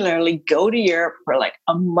regularly go to Europe for like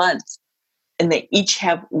a month, and they each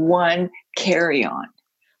have one carry-on.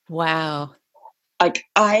 Wow. Like,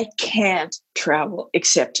 I can't travel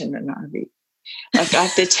except in an RV. Like, I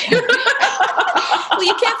have to well,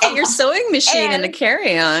 you can't fit your sewing machine in a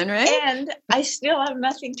carry-on, right? And I still have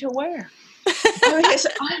nothing to wear.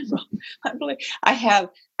 I have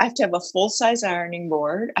to have a full-size ironing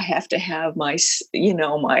board. I have to have my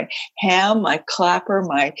ham, my clapper,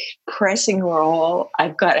 my pressing roll.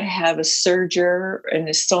 I've got to have a serger and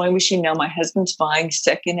a sewing machine. Now my husband's buying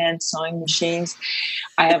secondhand sewing machines.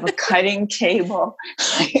 I have a cutting table.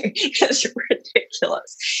 It's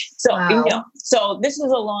ridiculous. So, so this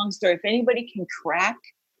is a long story. If anybody can crack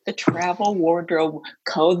the travel wardrobe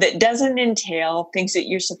code that doesn't entail things that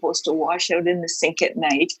you're supposed to wash out in the sink at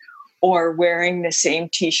night, or wearing the same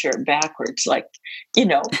t-shirt backwards. Like, you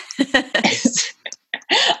know,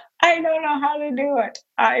 I don't know how to do it.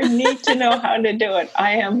 I need to know how to do it.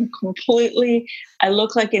 I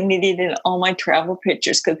look like an idiot in all my travel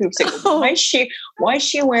pictures because people say, why is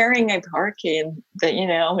she wearing a parky in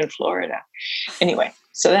Florida? Anyway,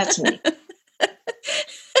 so that's me.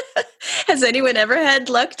 Has anyone ever had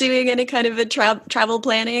luck doing any kind of a travel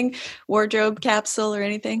planning wardrobe capsule or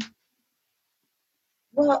anything?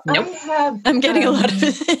 Well, nope. I have. I'm getting a lot of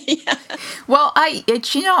it. Yeah. Well,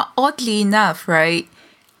 oddly enough, right?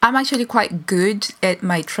 I'm actually quite good at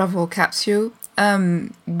my travel capsule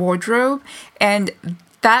wardrobe, and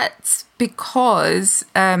that's because,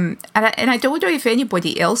 and I don't know if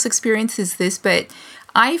anybody else experiences this, but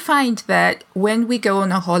I find that when we go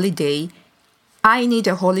on a holiday, I need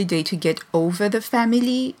a holiday to get over the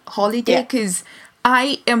family holiday because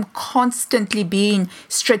I am constantly being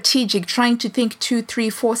strategic, trying to think 2, 3,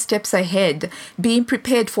 4 steps ahead, being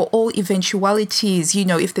prepared for all eventualities. You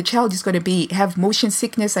know, if the child is going to have motion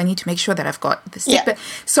sickness, I need to make sure that I've got the seatbelt.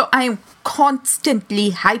 So I'm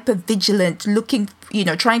constantly hyper vigilant, looking,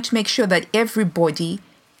 trying to make sure that everybody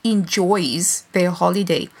enjoys their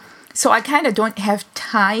holiday. So I kind of don't have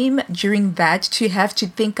time during that to have to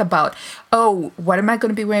think about, what am I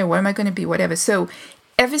going to be wearing? What am I going to be? Whatever. So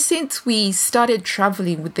ever since we started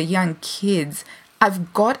traveling with the young kids,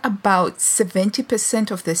 I've got about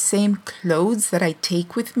 70% of the same clothes that I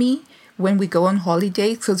take with me when we go on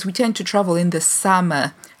holiday, because we tend to travel in the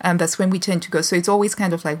summer, and that's when we tend to go. So it's always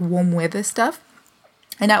kind of like warm weather stuff.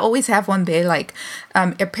 And I always have on there like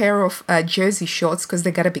a pair of jersey shorts because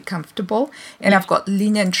they got to be comfortable. And I've got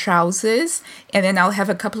linen trousers. And then I'll have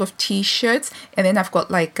a couple of T-shirts. And then I've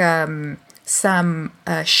got like some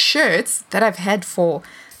shirts that I've had for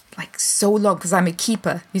like so long because I'm a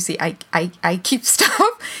keeper. You see, I keep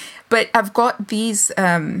stuff. But I've got these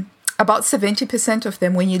about 70% of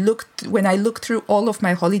them. When I look through all of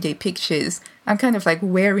my holiday pictures, I'm kind of like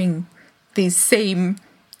wearing these same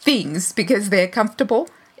things because they're comfortable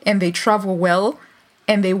and they travel well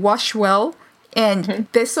and they wash well and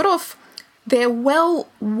they're well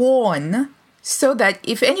worn so that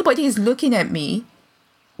if anybody is looking at me,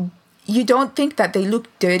 you don't think that they look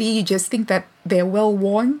dirty, you just think that they're well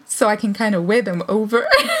worn, so I can kind of wear them over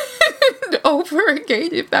and over again,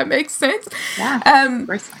 if that makes sense. Yeah.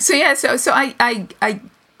 So I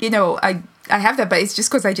have that, but it's just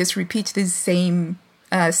because I just repeat the same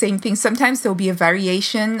thing. Sometimes there'll be a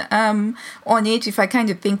variation on it. If I kind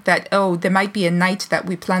of think that, there might be a night that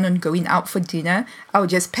we plan on going out for dinner, I'll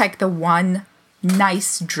just pack the one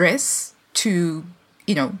nice dress to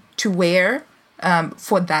wear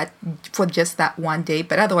for just that one day.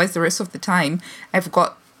 But otherwise, the rest of the time, I've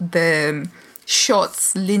got the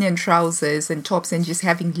shorts, linen trousers and tops and just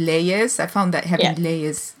having layers. I found that having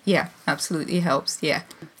layers, absolutely helps. Yeah.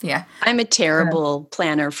 I'm a terrible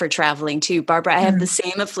planner for traveling too, Barbara. I have the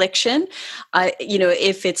same affliction.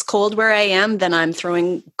 If it's cold where I am, then I'm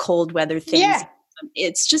throwing cold weather things. Yeah.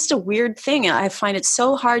 It's just a weird thing. I find it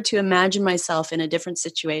so hard to imagine myself in a different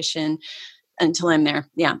situation until I'm there.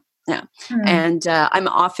 Yeah. And I'm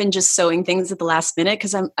often just sewing things at the last minute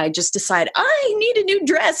because I just decide I need a new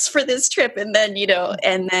dress for this trip. And then,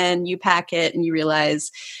 and then you pack it and you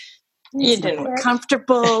realize it's not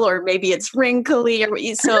comfortable or maybe it's wrinkly.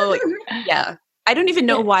 So, yeah. I don't even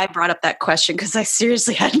know why I brought up that question because I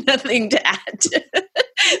seriously had nothing to add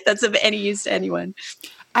that's of any use to anyone.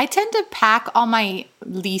 I tend to pack all my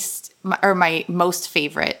my most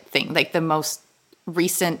favorite thing, like the most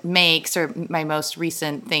recent makes or my most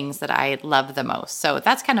recent things that I love the most. So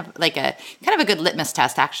that's kind of a good litmus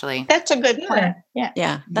test, actually. That's a good plan.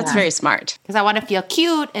 Yeah. That's very smart. Because I want to feel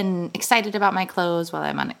cute and excited about my clothes while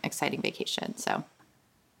I'm on an exciting vacation. So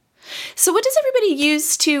what does everybody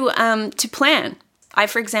use to plan? I,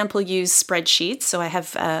 for example, use spreadsheets. So I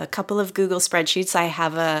have a couple of Google spreadsheets. I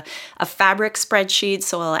have a fabric spreadsheet,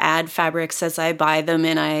 so I'll add fabrics as I buy them,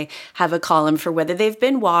 and I have a column for whether they've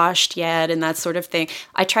been washed yet and that sort of thing.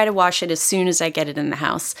 I try to wash it as soon as I get it in the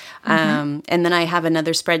house. And then I have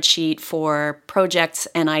another spreadsheet for projects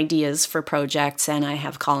and ideas for projects, and I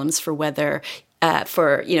have columns for whether,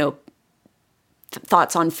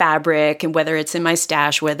 thoughts on fabric and whether it's in my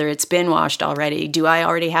stash, whether it's been washed already. Do I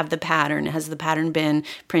already have the pattern? Has the pattern been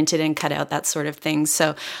printed and cut out? That sort of thing.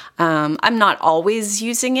 So I'm not always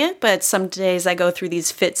using it, but some days I go through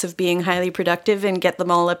these fits of being highly productive and get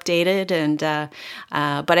them all updated. And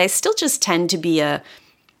but I still just tend to be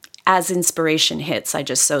as inspiration hits, I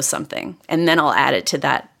just sew something and then I'll add it to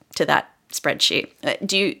that spreadsheet.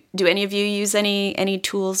 Do any of you use any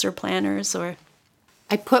tools or planners or?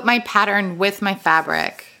 I put my pattern with my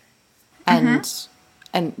fabric and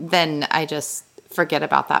And then I just forget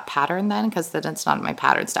about that pattern then, because then it's not in my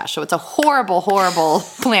pattern stash. So it's a horrible, horrible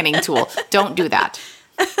planning tool. Don't do that.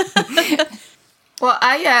 Well,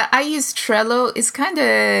 I use Trello. It's kind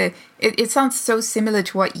of it sounds so similar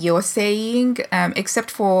to what you're saying,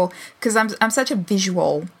 except for because I'm such a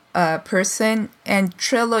visual person, and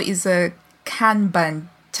Trello is a Kanban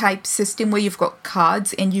type system where you've got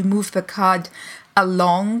cards and you move the card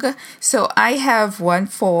along. So I have one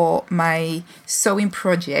for my sewing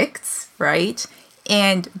projects, right?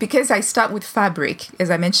 And because I start with fabric, as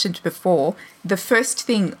I mentioned before, the first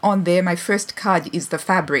thing on there, my first card is the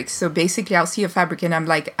fabric. So basically I'll see a fabric and I'm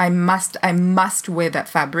like, I must wear that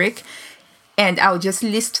fabric. And I'll just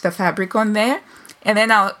list the fabric on there. And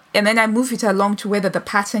then I move it along to whether the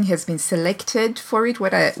pattern has been selected for it,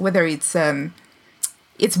 whether it's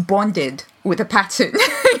bonded with a pattern.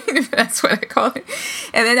 That's what I call it.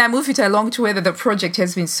 And then I move it along to whether the project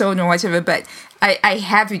has been sewn or whatever, but I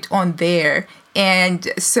have it on there.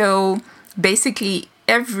 And so basically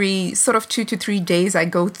every sort of 2 to 3 days, I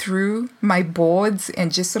go through my boards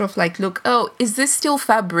and just sort of like, look, oh, is this still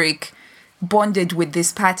fabric bonded with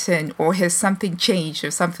this pattern, or has something changed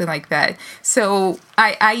or something like that? So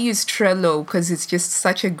I use Trello because it's just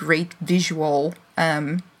such a great visual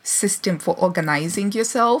system for organizing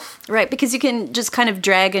yourself. Right, because you can just kind of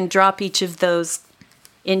drag and drop each of those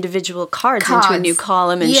individual cards into a new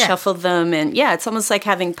column and shuffle them. And it's almost like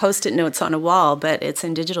having Post-it notes on a wall, but it's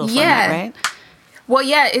in digital format, right? Well,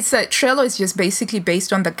 it's Trello is just basically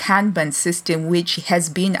based on the Kanban system, which has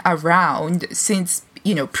been around since,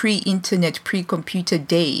 pre-internet, pre-computer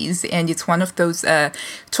days. And it's one of those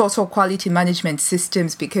total quality management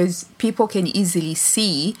systems because people can easily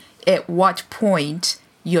see at what point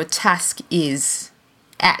your task is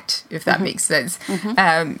at, if that makes sense.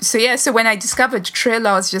 So when I discovered Trello,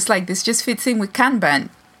 I was just like, this just fits in with Kanban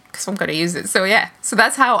because I'm going to use it. So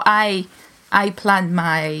that's how I plan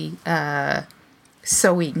my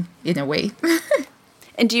sewing in a way.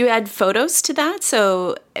 And do you add photos to that?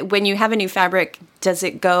 So when you have a new fabric, does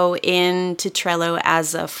it go into Trello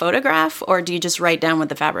as a photograph, or do you just write down what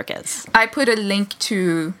the fabric is? I put a link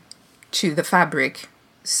to the fabric.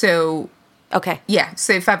 So okay. Yeah.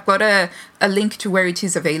 So if I've got a link to where it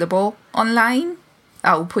is available online,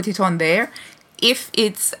 I'll put it on there. If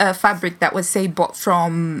it's a fabric that was, say, bought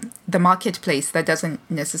from the marketplace that doesn't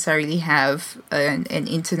necessarily have an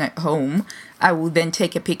internet home, I will then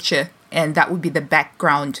take a picture, and that would be the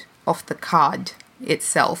background of the card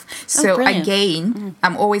itself. So again,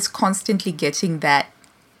 I'm always constantly getting that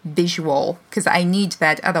visual because I need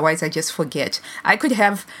that, otherwise I just forget. I could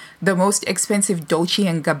have the most expensive Dolce &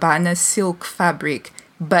 Gabbana silk fabric,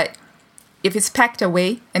 but if it's packed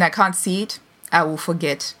away and I can't see it, I will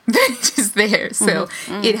forget that it is there. So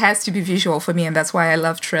it has to be visual for me, and that's why I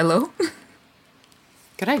love Trello.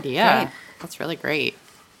 Good idea. Great. That's really great.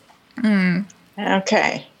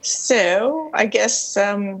 Okay, so I guess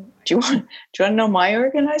do you want to know my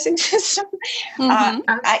organizing system?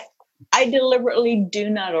 I deliberately do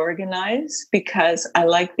not organize because I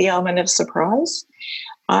like the element of surprise.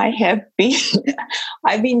 I've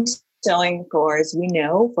been selling for, as we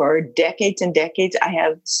know, for decades and decades. I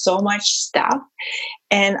have so much stuff,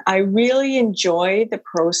 and I really enjoy the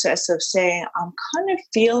process of saying, I'm kind of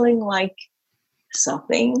feeling like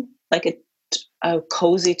something, like a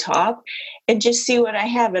cozy top, and just see what I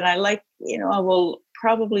have. And I like, I will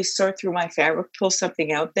probably sort through my fabric, pull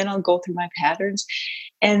something out, then I'll go through my patterns.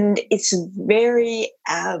 And it's very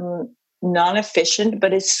non-efficient,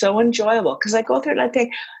 but it's so enjoyable because I go through and I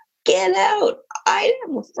think, get out. I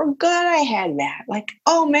forgot I had that. Like,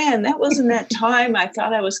 oh man, that wasn't that time. I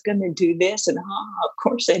thought I was going to do this. And of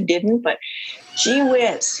course I didn't, but gee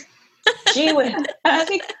whiz. And I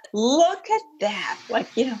think, look at that. Like,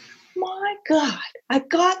 my God, I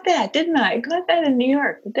got that, didn't I? I got that in New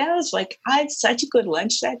York. But that was like, I had such a good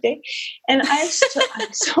lunch that day. And I have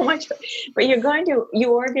so much. But you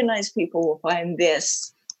organize people will find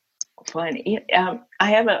this fun. I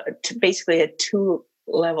have basically a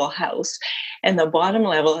 2-level house, and the bottom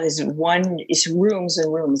level is rooms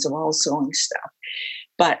and rooms of all sewing stuff.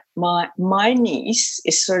 But my niece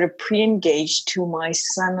is sort of pre-engaged to my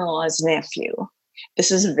son-in-law's nephew.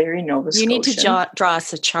 This is very Nova Scotian. You need to draw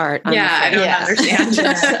us a chart. I don't understand.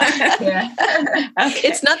 Okay.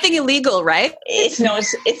 It's nothing illegal, right? It's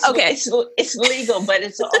okay. It's legal, but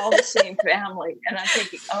it's all the same family. And I'm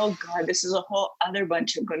thinking, oh God, this is a whole other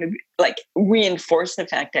bunch. I'm going to reinforce the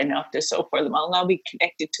fact I now have to sew for them. I'll now be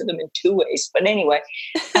connected to them in 2 ways. But anyway,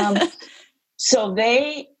 so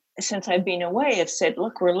they, since I've been away, have said,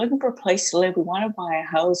 look, we're looking for a place to live. We want to buy a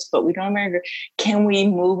house, but we don't remember. Can we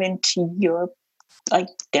move into your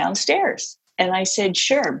downstairs? And I said,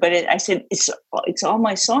 sure. But I said, it's all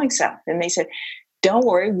my sewing stuff. And they said, don't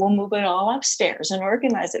worry, we'll move it all upstairs and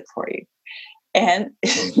organize it for you. And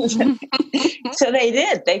so they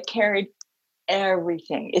did. They carried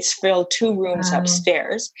everything. It's filled 2 rooms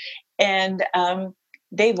upstairs. And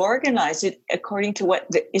they've organized it according to what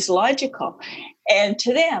is logical and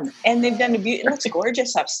to them. And they've done it looks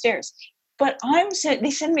gorgeous upstairs. But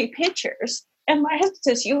they send me pictures. And my husband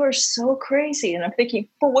says, you are so crazy. And I'm thinking,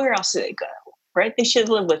 well, where else do they go? Right? They should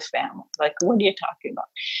live with family. Like, what are you talking about?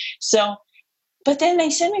 So, but then they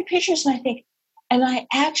send me pictures and I think, and I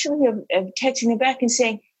actually am texting them back and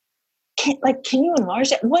saying, can you enlarge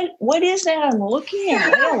that? What is that I'm looking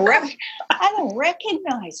at? I don't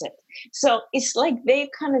recognize it. So it's like they've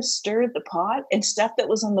kind of stirred the pot, and stuff that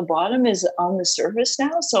was on the bottom is on the surface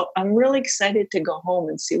now. So I'm really excited to go home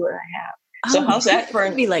and see what I have. So how's that for?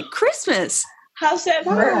 It'd be like Christmas. How's that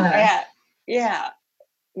for? Yeah.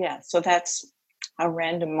 So that's how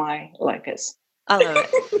random my life is. I love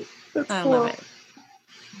it. I love it.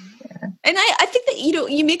 And I think that,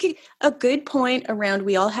 you make a good point around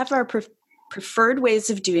we all have our preferred ways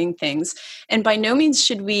of doing things. And by no means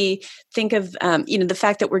should we think of, the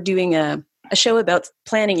fact that we're doing a show about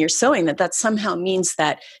planning your sewing, that somehow means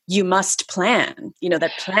that you must plan,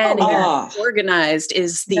 that planning or organized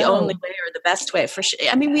is the only way or the best way for sure.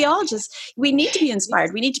 I mean, we need to be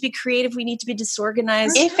inspired. We need to be creative. We need to be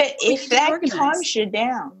disorganized. If that calms you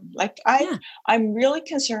down, I'm really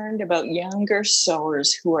concerned about younger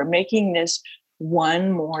sewers who are making this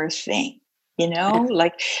one more thing,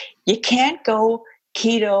 like you can't go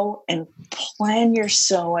keto and plan your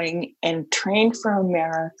sewing and train for a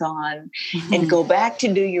marathon and go back to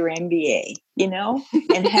do your MBA,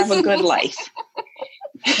 and have a good life.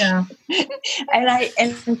 Yeah.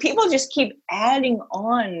 and people just keep adding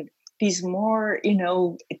on these more,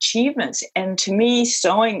 achievements. And to me,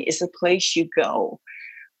 sewing is a place you go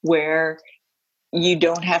where you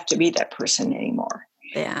don't have to be that person anymore.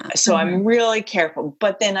 Yeah. So I'm really careful.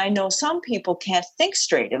 But then I know some people can't think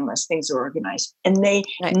straight unless things are organized, and they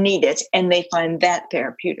need it, and they find that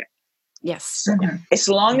therapeutic. Yes. So as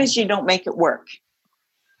long as you don't make it work.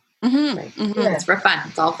 Mm-hmm. Right. Mm-hmm. Yeah, it's for fun.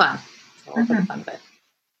 It's all fun. It's all for the fun of it.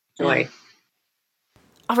 Joy.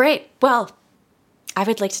 All right. Well, I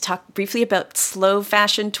would like to talk briefly about Slow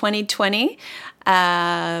Fashion 2020.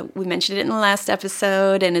 We mentioned it in the last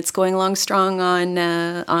episode, and it's going along strong on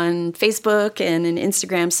Facebook and in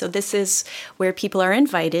Instagram. So this is where people are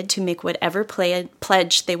invited to make whatever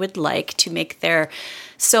pledge they would like to make their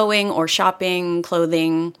sewing or shopping,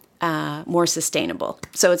 clothing more sustainable.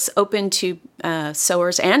 So it's open to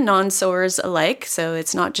sewers and non-sewers alike. So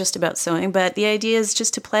it's not just about sewing, but the idea is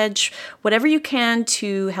just to pledge whatever you can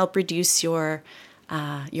to help reduce your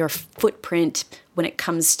footprint when it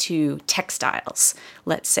comes to textiles,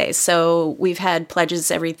 let's say. So we've had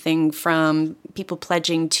pledges, everything from people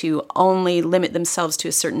pledging to only limit themselves to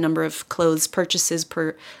a certain number of clothes purchases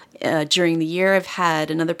during the year. I've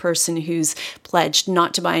had another person who's pledged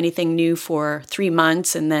not to buy anything new for 3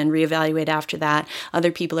 months and then reevaluate after that.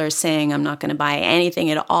 Other people are saying, I'm not going to buy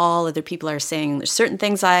anything at all. Other people are saying, there's certain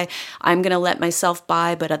things I'm going to let myself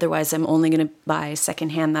buy, but otherwise I'm only going to buy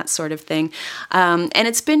secondhand, that sort of thing. And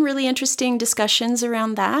it's been really interesting discussions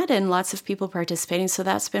around that and lots of people participating. So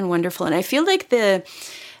that's been wonderful. And I feel like the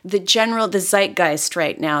zeitgeist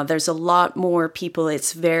right now, there's a lot more people.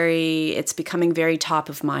 It's becoming very top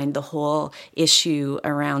of mind, the whole issue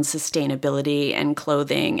around sustainability and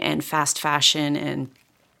clothing and fast fashion and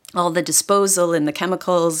all the disposal and the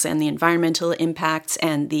chemicals and the environmental impacts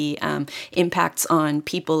and the impacts on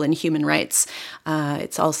people and human rights.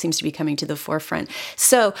 It all seems to be coming to the forefront.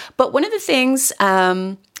 So, but one of the things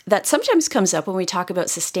that sometimes comes up when we talk about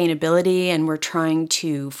sustainability and we're trying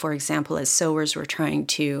to, for example, as sewers, we're trying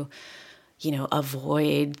to,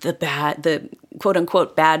 avoid the quote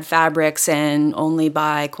unquote bad fabrics and only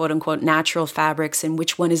buy quote unquote natural fabrics, and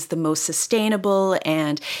which one is the most sustainable.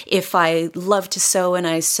 And if I love to sew and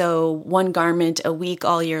I sew one garment a week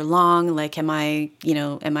all year long, like, am I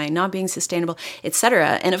not being sustainable,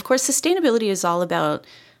 etc. And of course, sustainability is all about,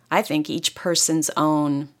 I think, each person's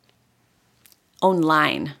own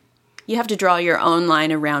line. You have to draw your own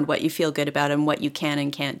line around what you feel good about and what you can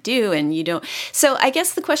and can't do, and you don't. So I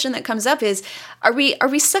guess the question that comes up is, are we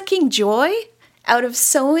sucking joy out of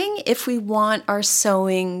sewing if we want our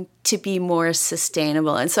sewing to be more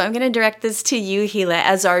sustainable? And so I'm going to direct this to you, Gila,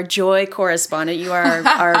 as our joy correspondent. You are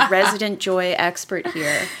our resident joy expert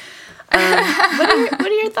here. What are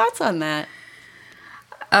your thoughts on that?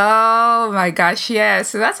 Oh my gosh, yeah.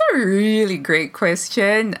 So that's a really great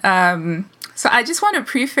question. So I just want to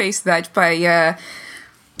preface that by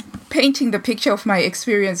painting the picture of my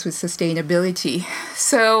experience with sustainability.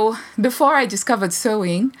 So before I discovered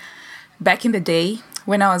sewing, back in the day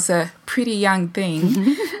when I was a pretty young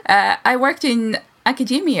thing, I worked in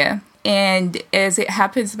academia. And as it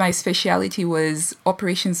happens, my specialty was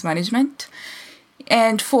operations management.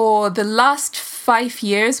 And for the last 5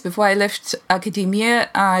 years before I left academia,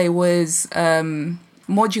 I was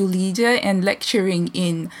module leader and lecturing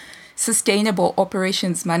in sustainable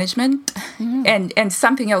operations management and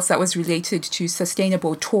something else that was related to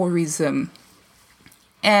sustainable tourism.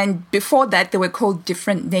 And before that, they were called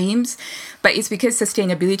different names, but it's because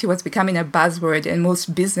sustainability was becoming a buzzword and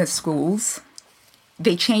most business schools,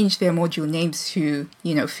 they changed their module names to,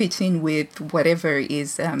 fit in with whatever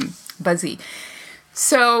is buzzy.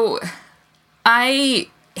 So I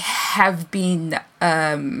have been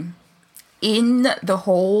in the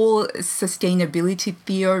whole sustainability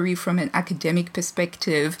theory from an academic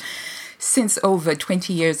perspective since over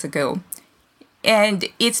 20 years ago. And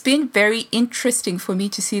it's been very interesting for me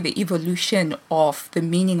to see the evolution of the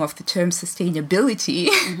meaning of the term sustainability,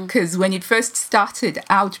 because when it first started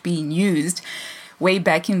out being used way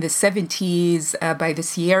back in the 70s by the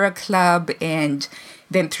Sierra Club and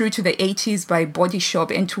then through to the 80s by Body Shop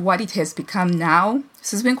and to what it has become now.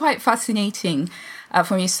 So it's been quite fascinating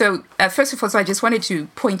for me. So first of all, I just wanted to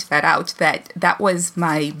point that out, that was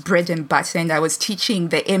my bread and butter. And I was teaching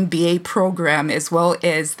the MBA program as well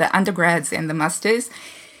as the undergrads and the masters.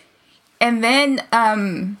 And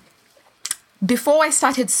then before I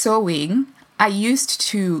started sewing, I used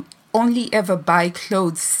to only ever buy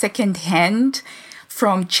clothes secondhand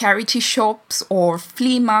from charity shops or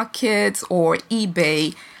flea markets or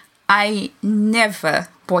eBay. I never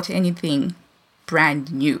bought anything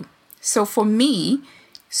brand new. So for me,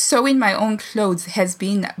 sewing my own clothes has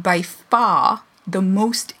been by far the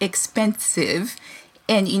most expensive,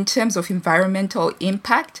 and in terms of environmental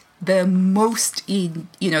impact, the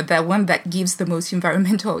one that gives the most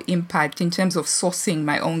environmental impact in terms of sourcing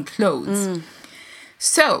my own clothes.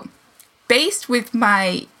 So based with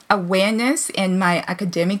my awareness and my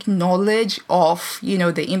academic knowledge of,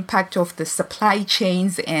 the impact of the supply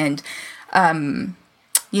chains and,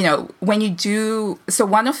 when you do, so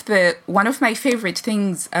one of my favorite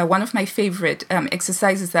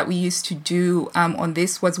exercises that we used to do on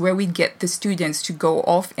this was where we get the students to go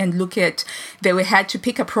off and look at, they had to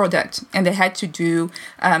pick a product and they had to do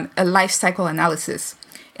a life cycle analysis.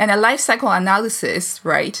 And a life cycle analysis,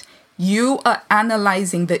 right? You are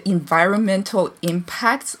analyzing the environmental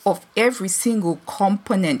impacts of every single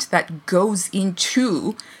component that goes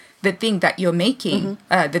into the thing that you're making,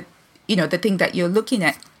 the thing that you're looking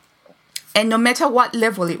at. And no matter what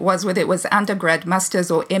level it was, whether it was undergrad, master's,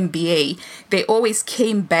 or MBA, they always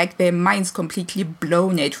came back, their minds completely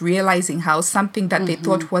blown at realizing how something that they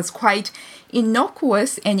thought was quite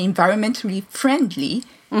innocuous and environmentally friendly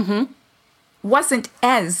wasn't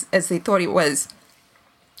as they thought it was.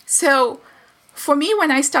 So for me,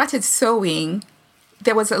 when I started sewing,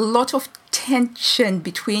 there was a lot of tension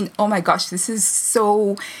between, oh my gosh, this is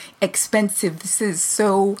so expensive. This is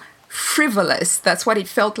so frivolous. That's what it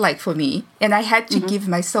felt like for me. And I had to give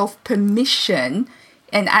myself permission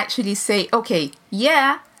and actually say, okay,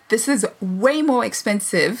 yeah, this is way more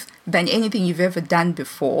expensive than anything you've ever done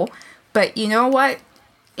before. But you know what?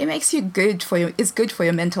 It makes you it's good for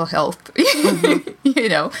your mental health,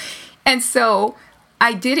 And so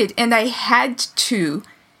I did it, and I had to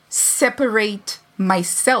separate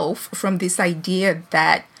myself from this idea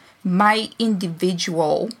that my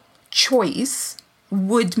individual choice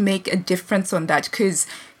would make a difference on that, because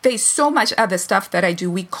there's so much other stuff that I do.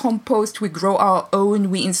 We compost, we grow our own,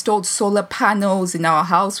 we installed solar panels in our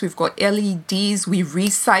house, we've got LEDs, we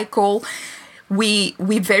recycle. We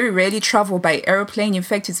very rarely travel by airplane. In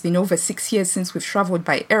fact, it's been over 6 years since we've traveled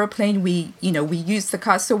by airplane. We use the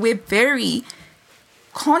car. So we're very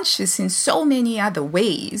conscious in so many other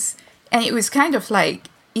ways. And it was kind of like,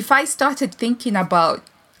 if I started thinking about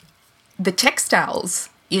the textiles,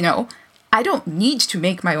 I don't need to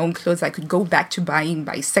make my own clothes. I could go back to buying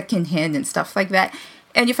by secondhand and stuff like that.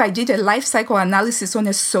 And if I did a life cycle analysis on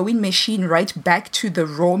a sewing machine right back to the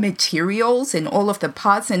raw materials and all of the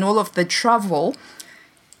parts and all of the travel,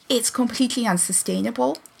 it's completely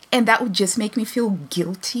unsustainable. And that would just make me feel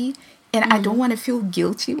guilty. And I don't want to feel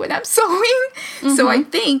guilty when I'm sewing. So I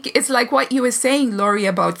think it's like what you were saying, Lori,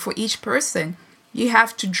 about for each person, you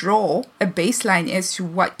have to draw a baseline as to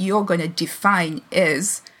what you're going to define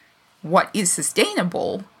as what is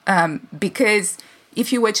sustainable. Because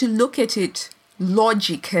if you were to look at it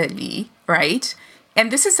logically, right? And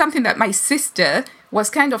this is something that my sister was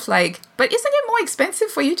kind of like, but isn't it more expensive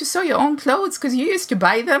for you to sew your own clothes because you used to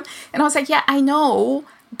buy them? And I was like, yeah, I know.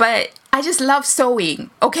 but I just love sewing.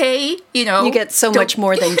 Okay, you know, you get so much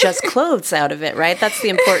more than just clothes out of it, right? That's the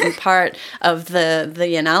important part of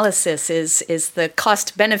the analysis is the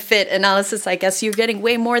cost benefit analysis. I guess you're getting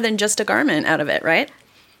way more than just a garment out of it, right?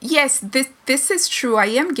 Yes, this is true. I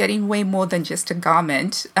am getting way more than just a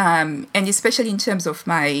garment, and especially in terms of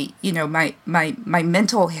my, you know, my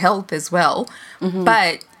mental health as well. Mm-hmm.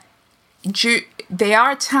 But there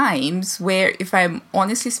are times where, if I'm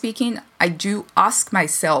honestly speaking, I do ask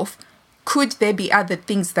myself, could there be other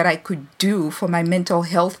things that I could do for my mental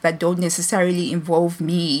health that don't necessarily involve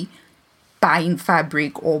me buying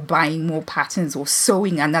fabric or buying more patterns or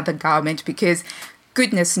sewing another garment? Because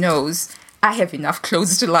goodness knows, I have enough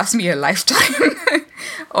clothes to last me a lifetime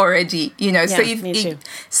already, you know. Yeah, me too.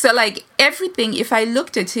 So like everything, if I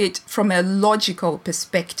looked at it from a logical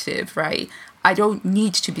perspective, right, I don't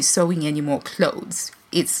need to be sewing any more clothes.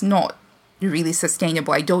 It's not really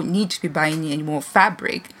sustainable. I don't need to be buying any more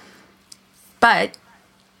fabric. But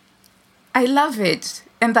I love it.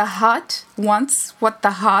 And the heart wants what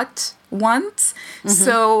the heart wants. Mm-hmm.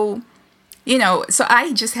 So, you know, so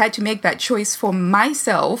I just had to make that choice for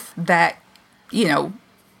myself that, you know,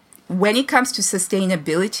 when it comes to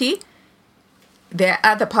sustainability, there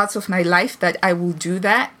are other parts of my life that I will do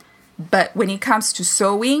that. But when it comes to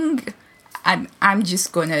sewing, I'm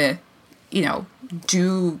just gonna, you know,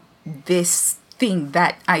 do this thing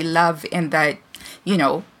that I love and that, you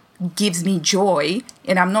know, gives me joy.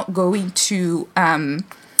 And I'm not going to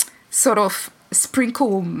sort of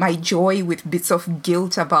sprinkle my joy with bits of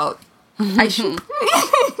guilt about I should,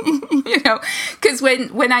 you know, because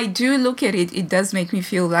when I do look at it, it does make me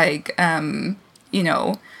feel like, you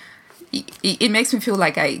know, it makes me feel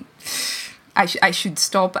like I should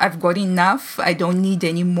stop. I've got enough. I don't need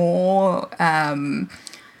any more.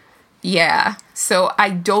 Yeah. So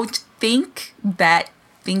I don't think that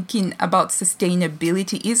thinking about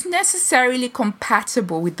sustainability is necessarily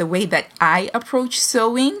compatible with the way that I approach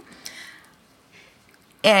sewing.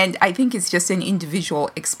 And I think it's just an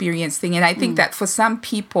individual experience thing. And I think that for some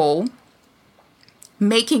people,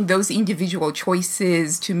 making those individual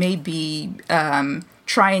choices to maybe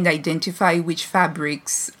try and identify which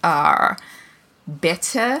fabrics are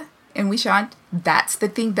better and which aren't, that's the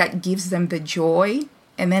thing that gives them the joy.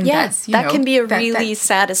 And then that's, you know, that can be a really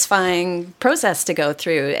satisfying process to go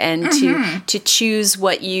through and to choose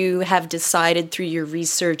what you have decided through your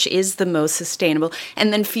research is the most sustainable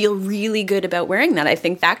and then feel really good about wearing that. I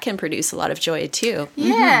think that can produce a lot of joy too.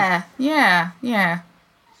 Yeah, yeah.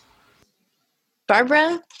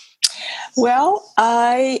 Barbara? Well,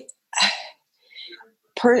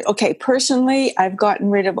 personally, I've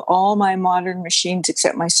gotten rid of all my modern machines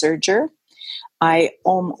except my serger. I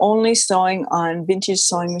am only sewing on vintage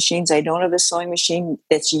sewing machines. I don't have a sewing machine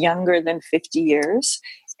that's younger than 50 years,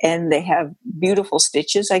 and they have beautiful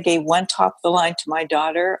stitches. I gave one top of the line to my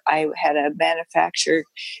daughter. I had a manufacturer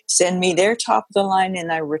send me their top of the line,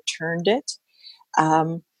 and I returned it.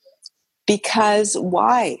 Because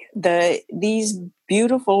why? These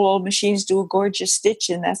beautiful old machines do a gorgeous stitch,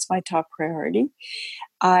 and that's my top priority.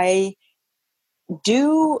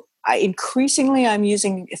 Increasingly, I'm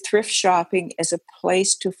using thrift shopping as a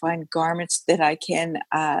place to find garments that I can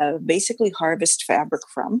basically harvest fabric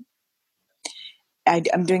from.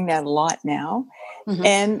 I'm doing that a lot now. Mm-hmm.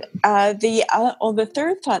 And the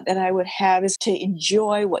third thought that I would have is to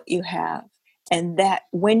enjoy what you have. And that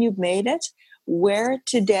when you've made it, wear it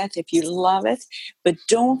to death if you love it, but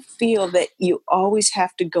don't feel that you always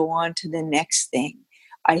have to go on to the next thing.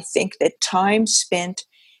 I think that time spent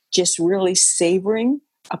just really savoring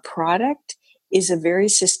a product is a very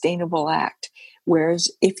sustainable act.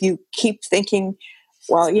 Whereas if you keep thinking,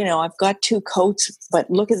 well, you know, I've got 2 coats, but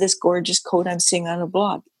look at this gorgeous coat I'm seeing on a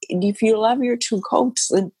blog. And if you love your 2 coats,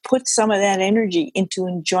 then put some of that energy into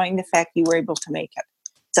enjoying the fact you were able to make it.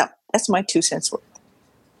 So that's my 2 cents worth.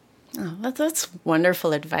 Oh, that's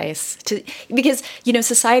wonderful advice. Because, you know,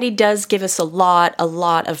 society does give us a lot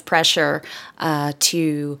of pressure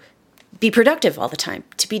to be productive all the time,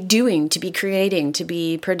 to be doing, to be creating, to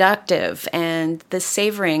be productive. And the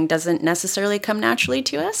savoring doesn't necessarily come naturally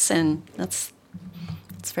to us. And that's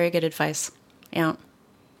very good advice. Yeah.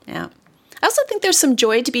 I also think there's some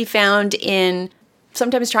joy to be found in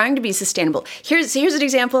sometimes trying to be sustainable. Here's an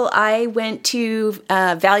example. I went to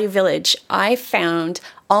Value Village. I found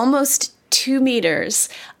almost 2 meters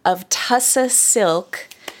of Tussa silk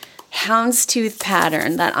houndstooth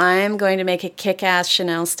pattern that I'm going to make a kick-ass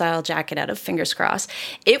Chanel style jacket out of, fingers crossed.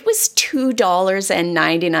 It was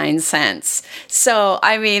 $2.99. So,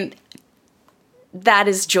 I mean, that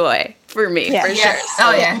is joy for me, for sure.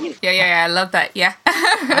 So, yeah. I love that. Yeah.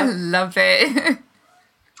 I love it.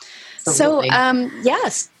 So, Absolutely.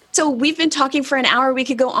 yes. So we've been talking for an hour. We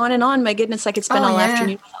could go on and on. My goodness, I could spend all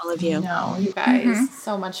afternoon with all of you. No, you guys,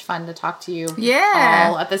 so much fun to talk to you Yeah.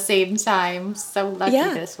 all at the same time. So lucky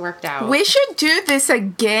this worked out. We should do this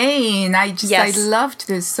again. I Yes. loved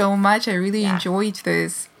this so much. I really enjoyed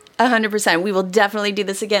this. 100%. We will definitely do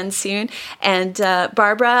this again soon. And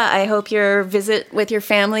Barbara, I hope your visit with your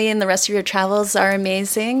family and the rest of your travels are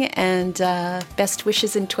amazing. And best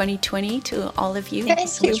wishes in 2020 to all of you. Thank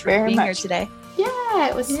so you much for very being much. here today. Yeah,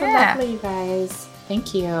 it was so lovely, you guys.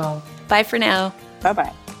 Thank you. Bye for now.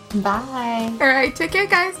 Bye-bye. Bye. All right. Take care,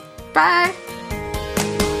 guys. Bye.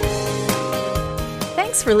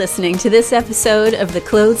 Thanks for listening to this episode of the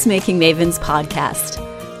Clothes Making Mavens podcast.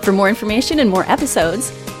 For more information and more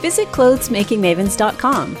episodes, visit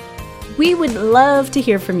clothesmakingmavens.com. We would love to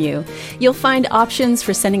hear from you. You'll find options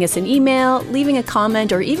for sending us an email, leaving a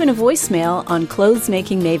comment, or even a voicemail on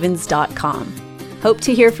clothesmakingmavens.com. Hope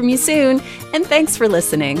to hear from you soon, and thanks for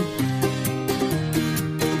listening.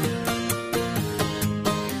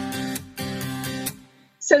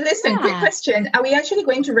 So listen, quick question. Are we actually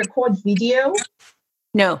going to record video?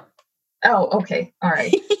 No. Oh, okay. All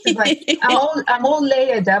right. I'm all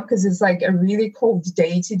layered up because it's like a really cold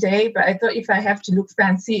day today, but I thought if I have to look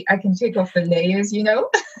fancy, I can take off the layers,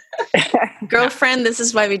 Girlfriend, this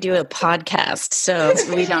is why we do a podcast, so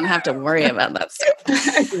we don't have to worry about that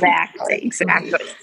stuff. Exactly.